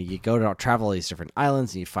like you go to travel all these different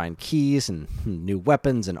islands, and you find keys and new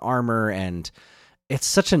weapons and armor, and it's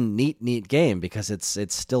such a neat game because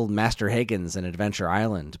it's still Master Higgins and Adventure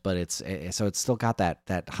Island, but it's still got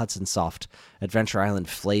that Hudson Soft Adventure Island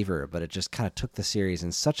flavor, but it just kind of took the series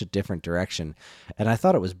in such a different direction, and I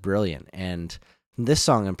thought it was brilliant. And this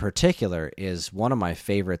song in particular is one of my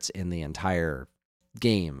favorites in the entire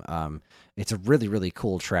game. It's a really, really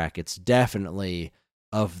cool track. It's definitely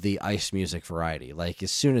of the ice music variety. Like,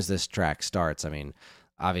 as soon as this track starts, I mean,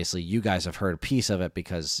 obviously, you guys have heard a piece of it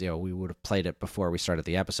because we would have played it before we started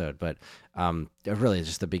the episode. But really,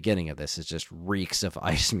 just the beginning of this is just reeks of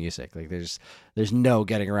ice music. Like there's no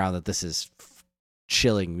getting around that this is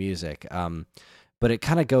chilling music. But it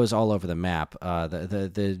kind of goes all over the map.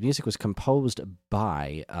 The music was composed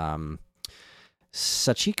by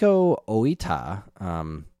Sachiko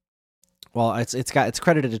Oita. Well, it's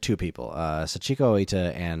credited to two people, Sachiko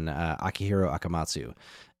Oita and Akihiro Akamatsu.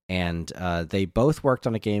 And they both worked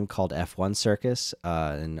on a game called F1 Circus,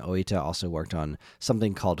 and Oita also worked on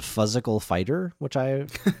something called Fuzzical Fighter, which I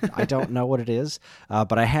don't know what it is,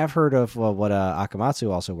 but I have heard of what Akamatsu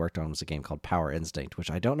also worked on was a game called Power Instinct,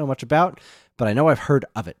 which I don't know much about, but I know I've heard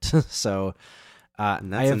of it. So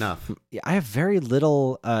and that's enough. I have very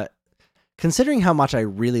little, considering how much I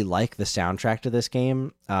really like the soundtrack to this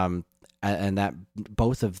game. And that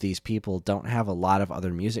both of these people don't have a lot of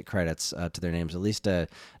other music credits to their names, at least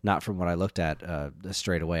not from what I looked at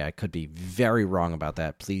straight away. I could be very wrong about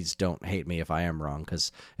that. Please don't hate me if I am wrong,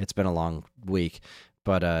 because it's been a long week.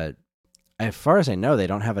 But as far as I know, they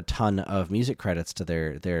don't have a ton of music credits to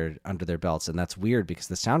their under their belts, and that's weird because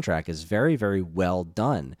the soundtrack is very, very well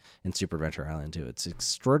done in Super Adventure Island 2. It's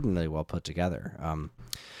extraordinarily well put together.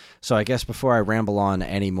 So I guess before I ramble on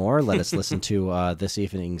anymore, let us listen to this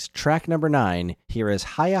evening's track number 9. Here is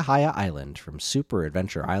Haya Haya Island from Super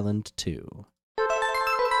Adventure Island 2.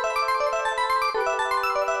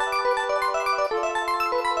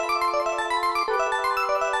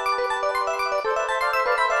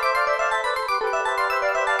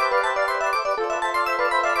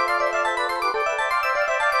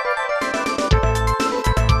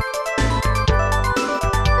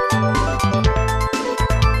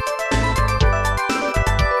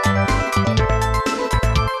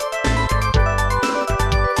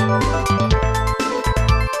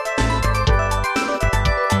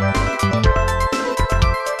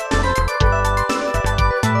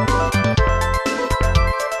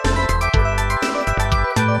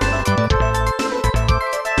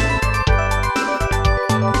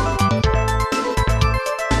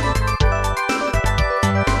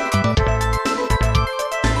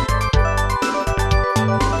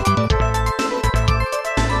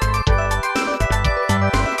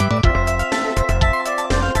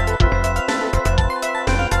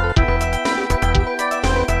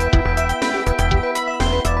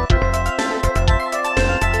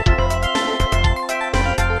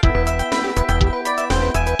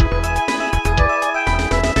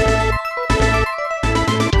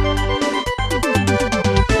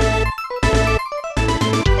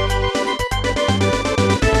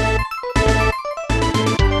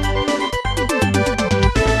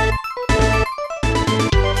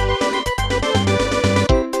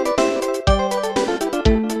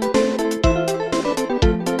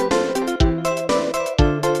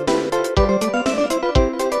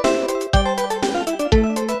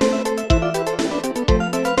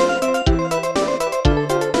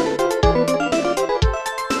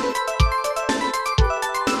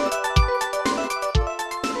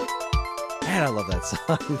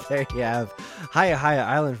 song. There you have Hiya Hiya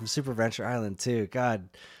Island from Super Adventure Island 2. God,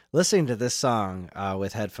 listening to this song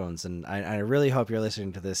with headphones, and I really hope you're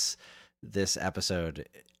listening to this episode,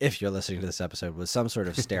 if you're listening to this episode, with some sort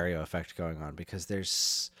of stereo effect going on, because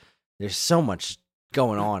there's so much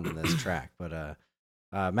going on in this track. But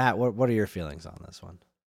Matt, what are your feelings on this one?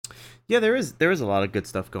 Yeah, there is a lot of good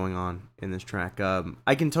stuff going on in this track.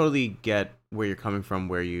 I can totally get where you're coming from,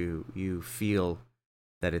 where you feel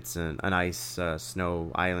that it's an ice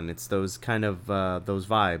snow island. It's those kind of those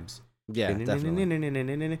vibes. Yeah,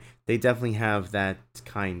 definitely. They definitely have that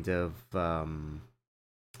kind of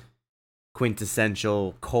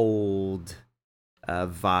quintessential cold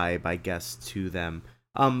vibe, I guess, to them.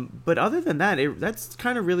 But other than that, that's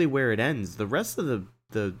kind of really where it ends. The rest of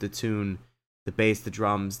the tune, the bass, the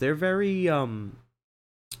drums, they're very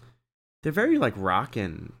like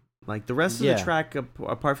rockin'. Like the rest of the track,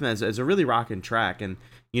 apart from that, is a really rockin' track. And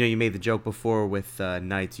you made the joke before with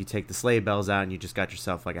Nights. You take the sleigh bells out, and you just got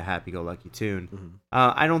yourself like a happy-go-lucky tune. Mm-hmm.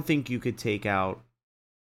 I don't think you could take out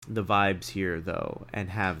the vibes here though and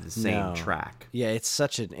have the same track. Yeah, it's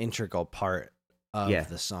such an integral part of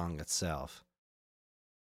the song itself.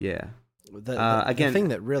 Yeah. The thing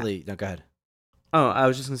that really no, go ahead. Oh, I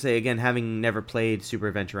was just gonna say, again, having never played Super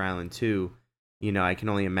Adventure Island 2, I can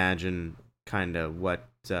only imagine kind of what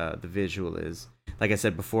the visual is. Like I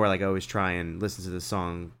said before, like I always try and listen to the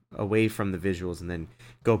song away from the visuals and then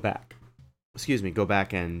go back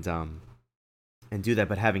and do that.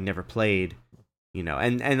 But having never played,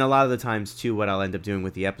 and a lot of the times too, what I'll end up doing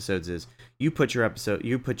with the episodes is you put your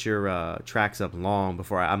tracks up long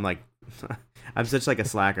before I'm like, I'm such like a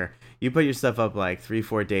slacker. You put your stuff up like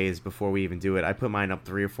 3-4 days before we even do it. I put mine up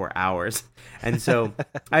 3 or 4 hours. And so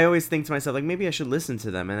I always think to myself, like, maybe I should listen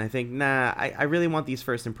to them. And I think, nah, I really want these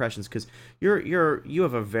first impressions, because you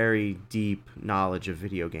have a very deep knowledge of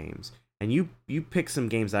video games. And you pick some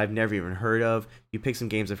games that I've never even heard of. You pick some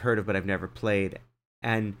games I've heard of but I've never played.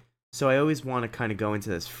 And so I always want to kind of go into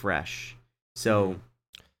this fresh. So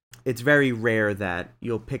it's very rare that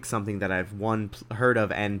you'll pick something that I've heard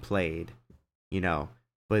of and played,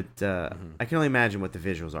 But I can only imagine what the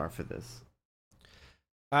visuals are for this.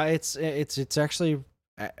 It's actually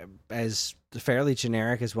as fairly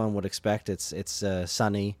generic as one would expect. It's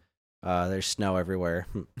sunny. There's snow everywhere.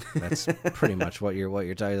 That's pretty much what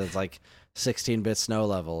you're talking. It's like 16-bit snow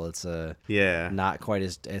level. It's not quite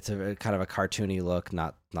as, it's a kind of a cartoony look,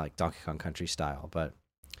 not like Donkey Kong Country style. But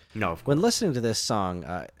no, when listening to this song,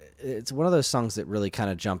 it's one of those songs that really kind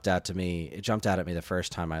of jumped out at me the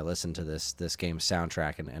first time I listened to this game's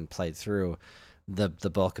soundtrack and played through the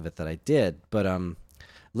bulk of it that I did. But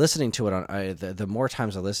listening to it the more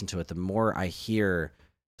times I listen to it, the more I hear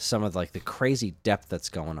some of like the crazy depth that's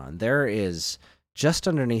going on. There is, just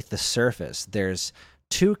underneath the surface, there's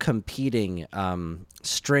two competing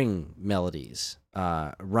string melodies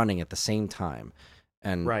running at the same time,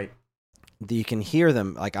 and right. You can hear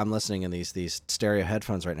them, like I'm listening in these stereo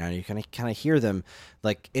headphones right now, and you can kind of hear them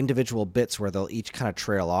like individual bits where they'll each kind of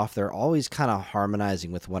trail off. They're always kind of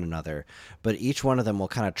harmonizing with one another, but each one of them will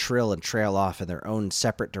kind of trill and trail off in their own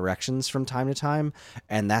separate directions from time to time,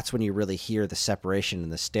 and that's when you really hear the separation in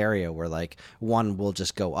the stereo, where like one will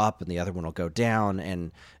just go up and the other one will go down,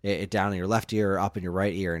 and it down in your left ear, up in your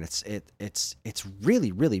right ear, and it's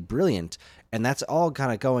really, really brilliant. And that's all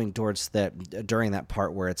kind of going towards that during that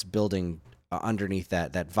part where it's building underneath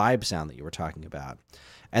that vibe sound that you were talking about.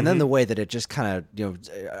 And then the way that it just kind of,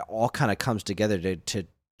 all kind of comes together to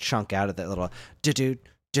chunk out of that little do-do,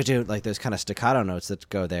 like those kind of staccato notes that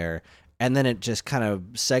go there. And then it just kind of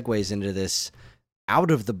segues into this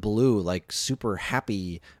out of the blue, like super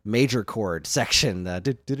happy major chord section,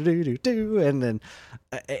 do-do-do-do-do. And then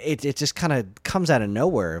it just kind of comes out of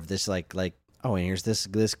nowhere of this like, oh, and here's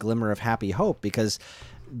this glimmer of happy hope, because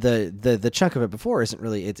the chunk of it before isn't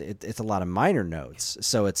really, it's a lot of minor notes,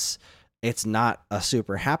 so it's not a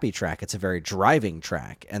super happy track. It's a very driving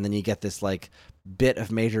track, and then you get this like bit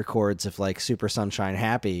of major chords of like super sunshine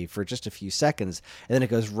happy for just a few seconds, and then it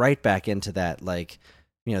goes right back into that like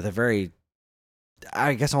the very,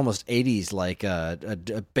 I guess, almost 80s like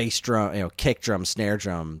a bass drum, kick drum, snare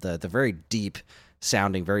drum, the very deep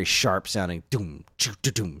sounding, very sharp sounding doom choo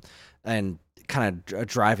doom, and kind of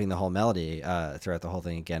driving the whole melody throughout the whole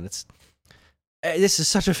thing again. This is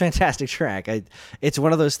such a fantastic track. It's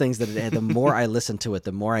one of those things that the more I listen to it,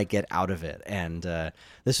 the more I get out of it. And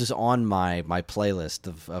this was on my playlist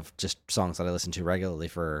of just songs that I listen to regularly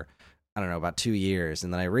for, I don't know, about 2 years.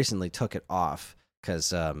 And then I recently took it off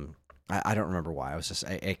because I don't remember why.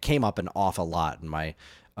 It came up an awful lot in my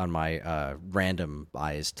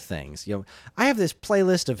randomized things. I have this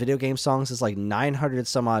playlist of video game songs. It's like 900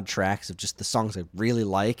 some odd tracks of just the songs I really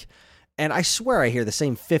like, and I swear I hear the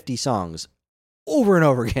same 50 songs over and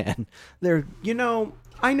over again. They're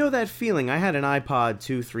I know that feeling. I had an iPod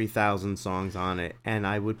 3,000 songs on it, and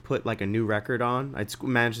I would put like a new record on. I'd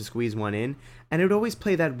manage to squeeze one in, and it would always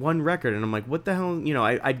play that one record, and I'm like, what the hell?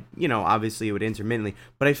 I obviously it would intermittently,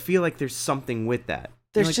 but I feel like there's something with that.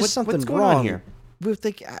 There's like, just something what's going wrong on here.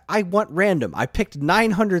 I want random. I picked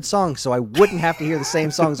 900 songs so I wouldn't have to hear the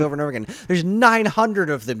same songs over and over again. There's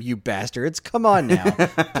 900 of them, you bastards. Come on now.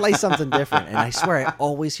 Play something different. And I swear I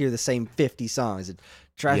always hear the same 50 songs. It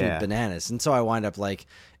drives me bananas. And so I wind up like,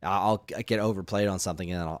 I'll get overplayed on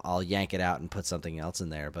something and then I'll yank it out and put something else in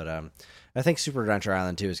there. But I think Super Adventure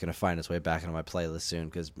Island 2 is going to find its way back into my playlist soon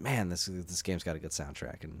because, man, this game's got a good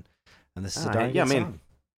soundtrack. And this is a darn good song.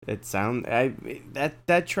 It sounds...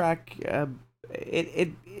 that track...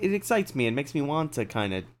 It excites me. It makes me want to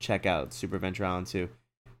kind of check out Super Adventure Island 2.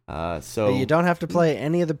 So you don't have to play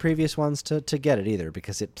any of the previous ones to get it either,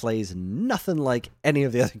 because it plays nothing like any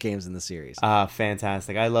of the other games in the series.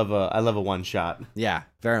 Fantastic! I love a one shot. Yeah,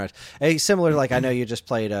 very much. Similar, like I know you just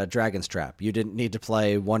played Dragon's Trap. You didn't need to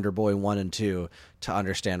play Wonder Boy 1 and 2 to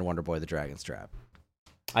understand Wonder Boy: The Dragon's Trap.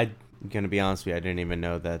 I'm gonna be honest with you. I didn't even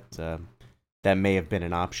know that that may have been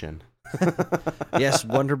an option. Yes,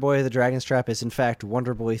 Wonder Boy: The Dragon's Trap is in fact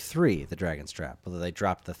Wonder Boy 3: The Dragon's Trap, although they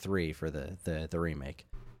dropped the 3 for the remake.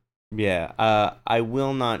 Yeah, I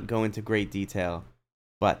will not go into great detail,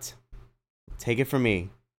 but take it from me.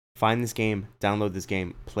 Find this game, download this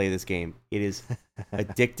game, play this game. It is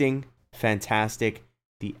addicting, fantastic.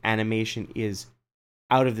 The animation is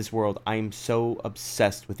out of this world. I am so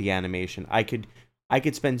obsessed with the animation. I could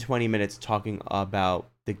spend 20 minutes talking about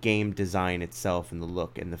the game design itself and the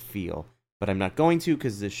look and the feel, but I'm not going to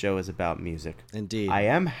because this show is about music. Indeed. I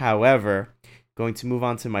am, however, going to move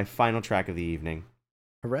on to my final track of the evening.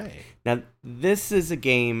 Hooray. Now, this is a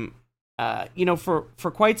game,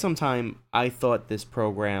 for quite some time, I thought this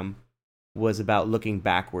program was about looking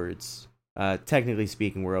backwards. Technically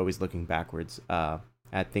speaking, we're always looking backwards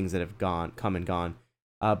at things that have come and gone.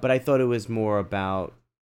 But I thought it was more about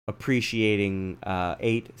appreciating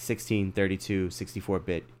 8, 16, 32,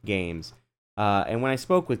 64-bit games. And when I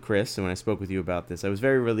spoke with Chris and when I spoke with you about this, I was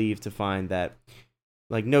very relieved to find that,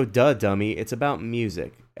 like, no duh, dummy, it's about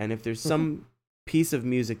music. And if there's some piece of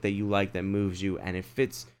music that you like that moves you and it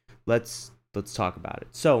fits, let's talk about it.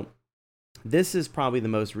 So this is probably the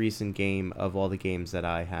most recent game of all the games that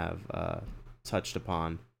I have touched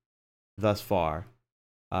upon thus far.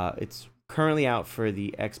 It's currently out for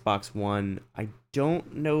the Xbox One. I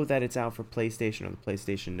don't know that it's out for PlayStation or the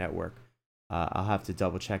PlayStation Network. I'll have to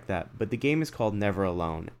double check that. But the game is called Never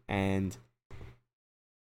Alone, and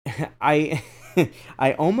I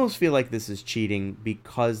almost feel like this is cheating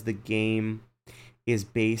because the game is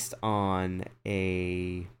based on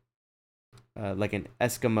a like an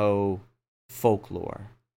Eskimo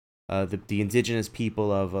folklore, the indigenous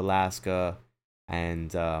people of Alaska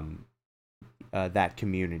and that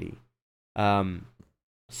community.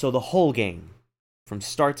 So the whole game, from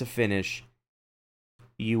start to finish,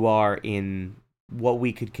 you are in what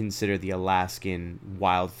we could consider the Alaskan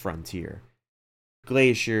wild frontier.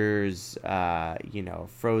 Glaciers,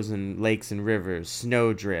 frozen lakes and rivers,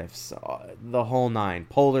 snow drifts, the whole nine,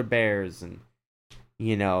 polar bears, and,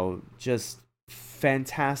 just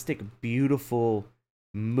fantastic, beautiful,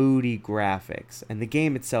 moody graphics. And the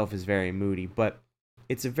game itself is very moody, but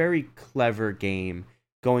it's a very clever game.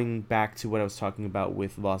 Going back to what I was talking about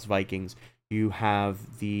with Lost Vikings, you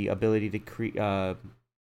have the ability to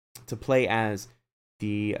play as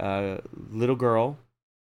the little girl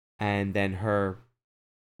and then her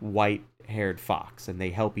white-haired fox, and they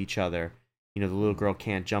help each other. The little girl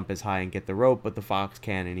can't jump as high and get the rope, but the fox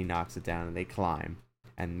can, and he knocks it down, and they climb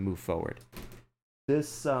and move forward. This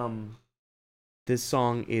song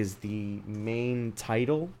is the main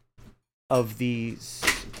title of the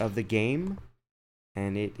game,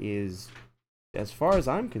 and it is, as far as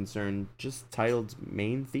I'm concerned, just titled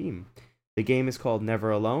main theme. The game is called Never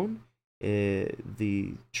Alone.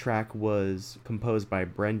 The track was composed by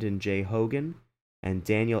Brendan J. Hogan and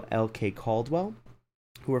Daniel L.K. Caldwell,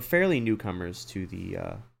 who are fairly newcomers to the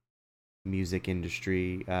music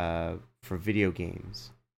industry for video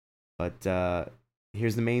games. But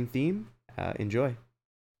here's the main theme. Enjoy.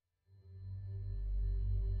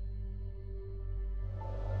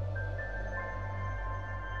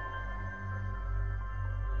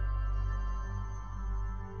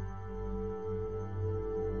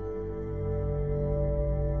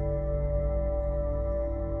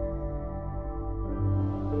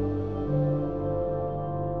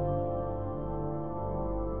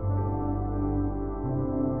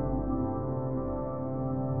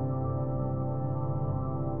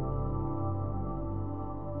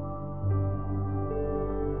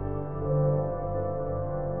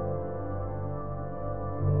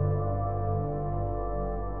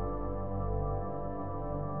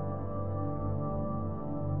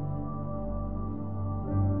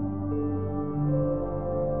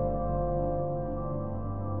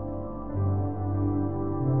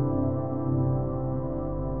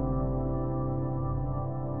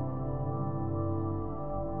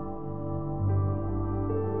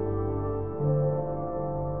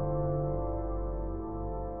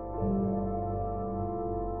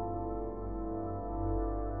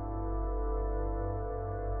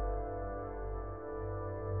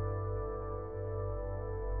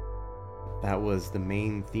 That was the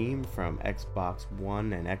main theme from Xbox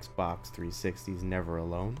One and Xbox 360's Never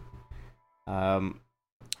Alone.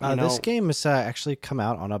 This game has actually come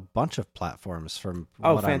out on a bunch of platforms from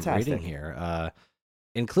what I'm reading here,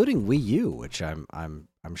 including Wii U, which I'm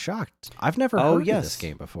shocked. I've never heard of this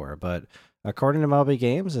game before, but according to Moby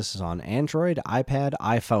Games, this is on Android, iPad,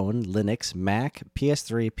 iPhone, Linux, Mac,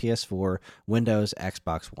 PS3, PS4, Windows,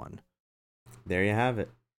 Xbox One. There you have it.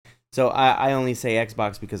 So I only say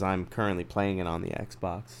Xbox because I'm currently playing it on the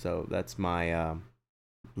Xbox. So that's my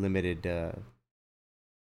limited,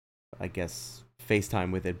 I guess,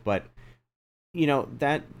 FaceTime with it. But,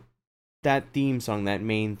 that theme song, that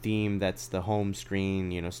main theme, that's the home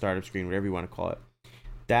screen, startup screen, whatever you want to call it.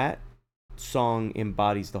 That song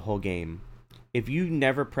embodies the whole game. If you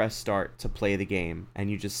never press start to play the game and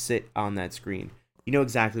you just sit on that screen, you know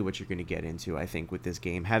exactly what you're going to get into, I think, with this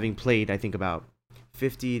game. Having played, I think, about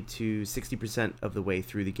 50 to 60% of the way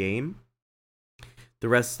through the game, the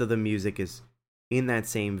rest of the music is in that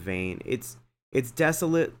same vein. It's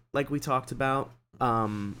desolate, like we talked about,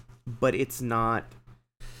 but it's not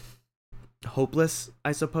hopeless,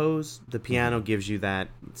 I suppose. The piano gives you that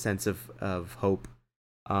sense of hope.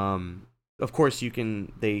 Of course,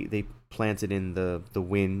 they plant it in the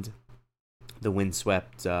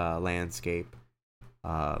windswept landscape.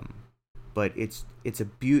 But it's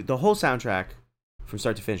the whole soundtrack from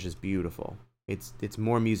start to finish is beautiful. It's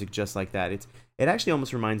more music just like that. It actually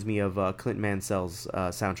almost reminds me of Clint Mansell's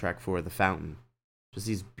soundtrack for The Fountain. Just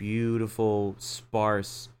these beautiful,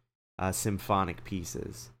 sparse, symphonic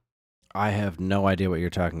pieces. I have no idea what you're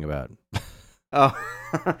talking about. Oh,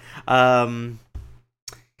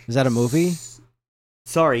 is that a movie?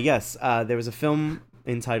 Sorry, yes. There was a film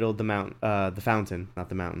entitled The Fountain, not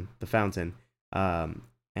The Mountain, The Fountain. And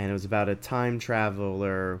it was about a time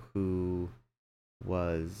traveler who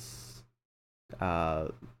was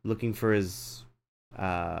looking for his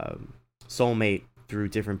soulmate through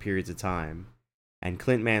different periods of time. And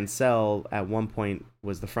Clint Mansell, at one point,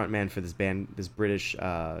 was the frontman for this band, this British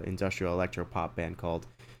industrial electro pop band called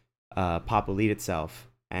Pop Elite itself.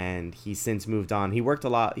 And he's since moved on. He works a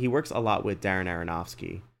lot with Darren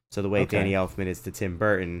Aronofsky. So the way Danny Elfman is to Tim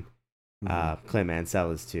Burton, Clint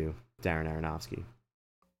Mansell is to Darren Aronofsky.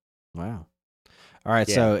 Wow. All right,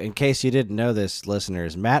 so in case you didn't know this,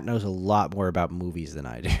 listeners, Matt knows a lot more about movies than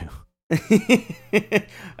I do.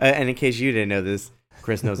 And in case you didn't know this,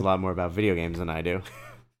 Chris knows a lot more about video games than I do.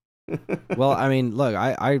 Well, I mean, look,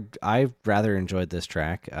 I rather enjoyed this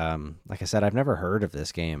track. Like I said, I've never heard of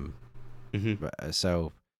this game,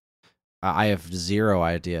 so I have zero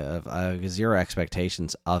idea of zero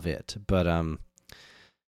expectations of it. But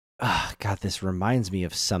God, this reminds me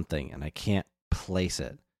of something, and I can't place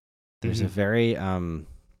it. There's a very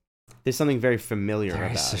there's something very familiar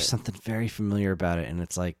about it. There's something very familiar about it, and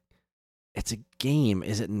it's like it's a game.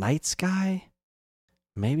 Is it Night Sky?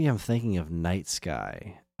 Maybe I'm thinking of Night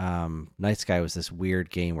Sky. Night Sky was this weird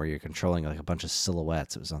game where you're controlling like a bunch of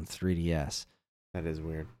silhouettes. It was on 3DS. That is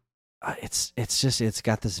weird. It's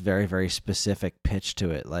got this very, very specific pitch to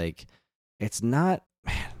it. Like it's not,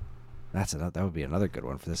 man. That would be another good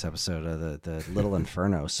one for this episode. The Little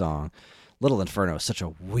Inferno song. Little Inferno is such a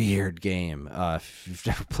weird game. If you've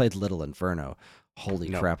never played Little Inferno, holy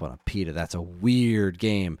crap on a pita. That's a weird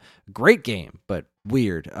game. Great game, but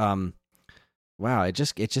weird. Wow, it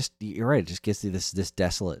just you're right. It just gives you this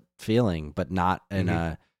desolate feeling, but not in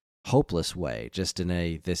a hopeless way. Just in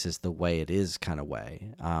a this is the way it is kind of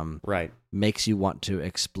way. Right. Makes you want to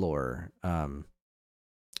explore.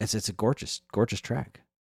 It's a gorgeous track.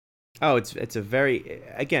 Oh, it's a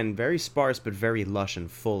very sparse but very lush and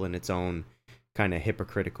full in its own kind of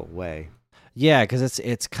hypocritical way. Yeah, because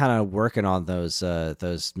it's kind of working on those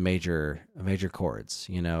major chords.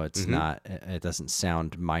 It's not. It doesn't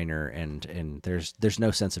sound minor, and there's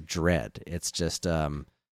no sense of dread. It's just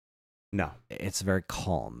no. It's very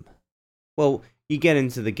calm. Well, you get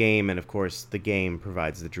into the game, and of course, the game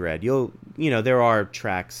provides the dread. There are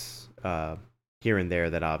tracks here and there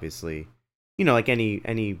that obviously, like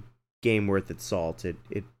any game worth its salt, it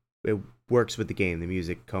works with the game. The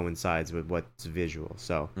music coincides with what's visual.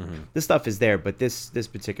 So this stuff is there, but this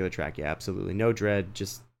particular track, yeah, absolutely no dread.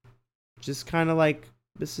 Just kind of like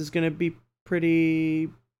this is gonna be pretty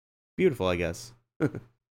beautiful, I guess.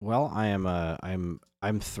 Well,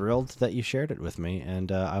 I'm thrilled that you shared it with me,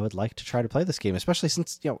 and I would like to try to play this game, especially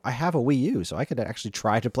since I have a Wii U, so I could actually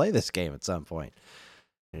try to play this game at some point.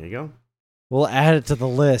 There you go. We'll add it to the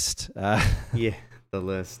list. Yeah. The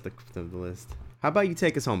list. The list. How about you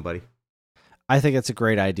take us home, buddy? I think it's a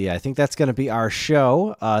great idea. I think that's going to be our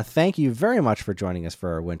show. Thank you very much for joining us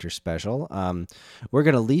for our winter special. We're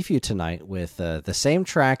going to leave you tonight with the same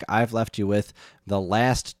track I've left you with the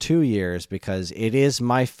last 2 years because it is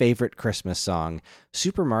my favorite Christmas song,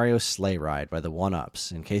 Super Mario Sleigh Ride by the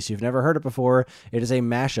 1UPs. In case you've never heard it before, it is a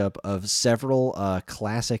mashup of several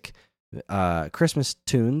classic Christmas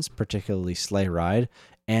tunes, particularly Sleigh Ride,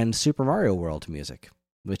 and Super Mario World music,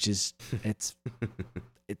 which is it's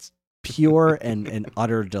pure and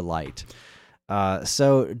utter delight.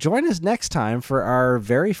 So join us next time for our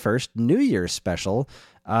very first New Year's special.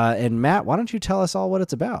 And Matt, why don't you tell us all what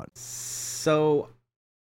it's about? So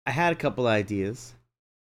I had a couple ideas,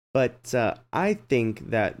 but I think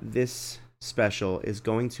that this special is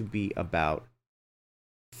going to be about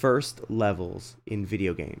first levels in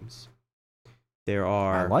video games. There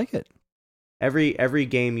are I like it. Every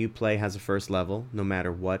game you play has a first level, no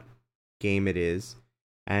matter what game it is.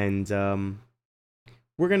 And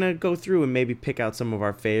we're going to go through and maybe pick out some of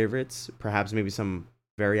our favorites, perhaps maybe some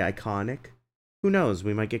very iconic. Who knows?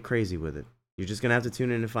 We might get crazy with it. You're just going to have to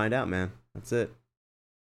tune in and find out, man. That's it.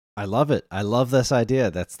 I love it. I love this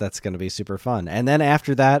idea. That's going to be super fun. And then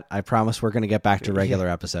after that, I promise we're going to get back to regular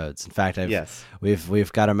episodes. In fact,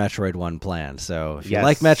 we've got a Metroid one planned. So if you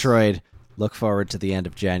like Metroid, look forward to the end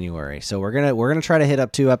of January. So we're gonna try to hit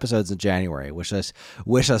up 2 episodes in January. Wish us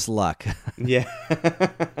luck. Yeah,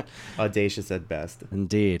 audacious at best.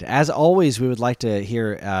 Indeed. As always, we would like to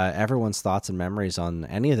hear everyone's thoughts and memories on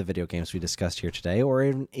any of the video games we discussed here today, or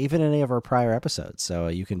even any of our prior episodes. So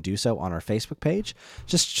you can do so on our Facebook page.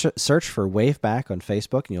 Just search for Waveback on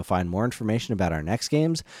Facebook, and you'll find more information about our next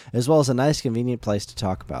games, as well as a nice, convenient place to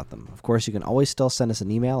talk about them. Of course, you can always still send us an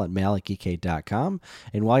email at mail@geekade.com.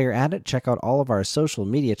 And while you're at it, check out all of our social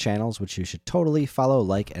media channels, which you should totally follow,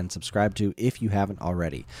 like, and subscribe to if you haven't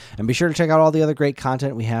already. And be sure to check out all the other great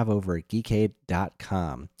content we have over at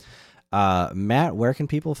geekade.com. Matt, where can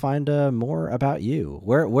people find more about you?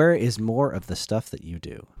 Where is more of the stuff that you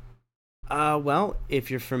do? Well,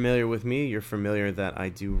 if you're familiar with me, you're familiar that I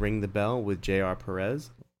do Ring the Bell with JR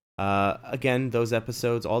Perez. Again, those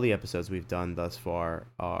episodes, all the episodes we've done thus far,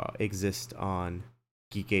 exist on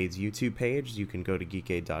Geekade's YouTube page. You can go to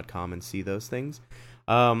geekade.com and see those things.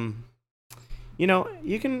 You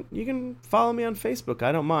can follow me on Facebook.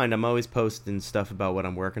 I don't mind. I'm always posting stuff about what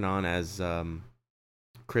I'm working on. As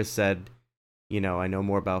Chris said, I know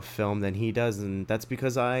more about film than he does, and that's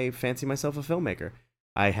because I fancy myself a filmmaker.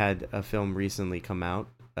 I had a film recently come out,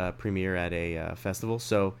 premiere at a festival,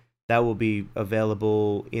 so that will be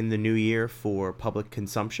available in the new year for public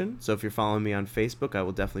consumption. So if you're following me on Facebook, I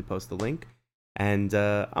will definitely post the link. And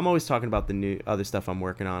I'm always talking about the new other stuff I'm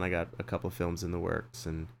working on. I got a couple of films in the works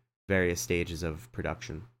and various stages of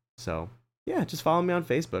production. So, yeah, just follow me on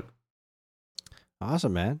Facebook.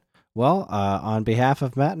 Awesome, man. Well, on behalf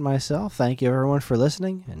of Matt and myself, thank you everyone for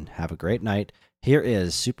listening, and have a great night. Here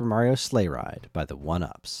is Super Mario Sleigh Ride by the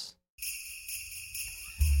 1UPs.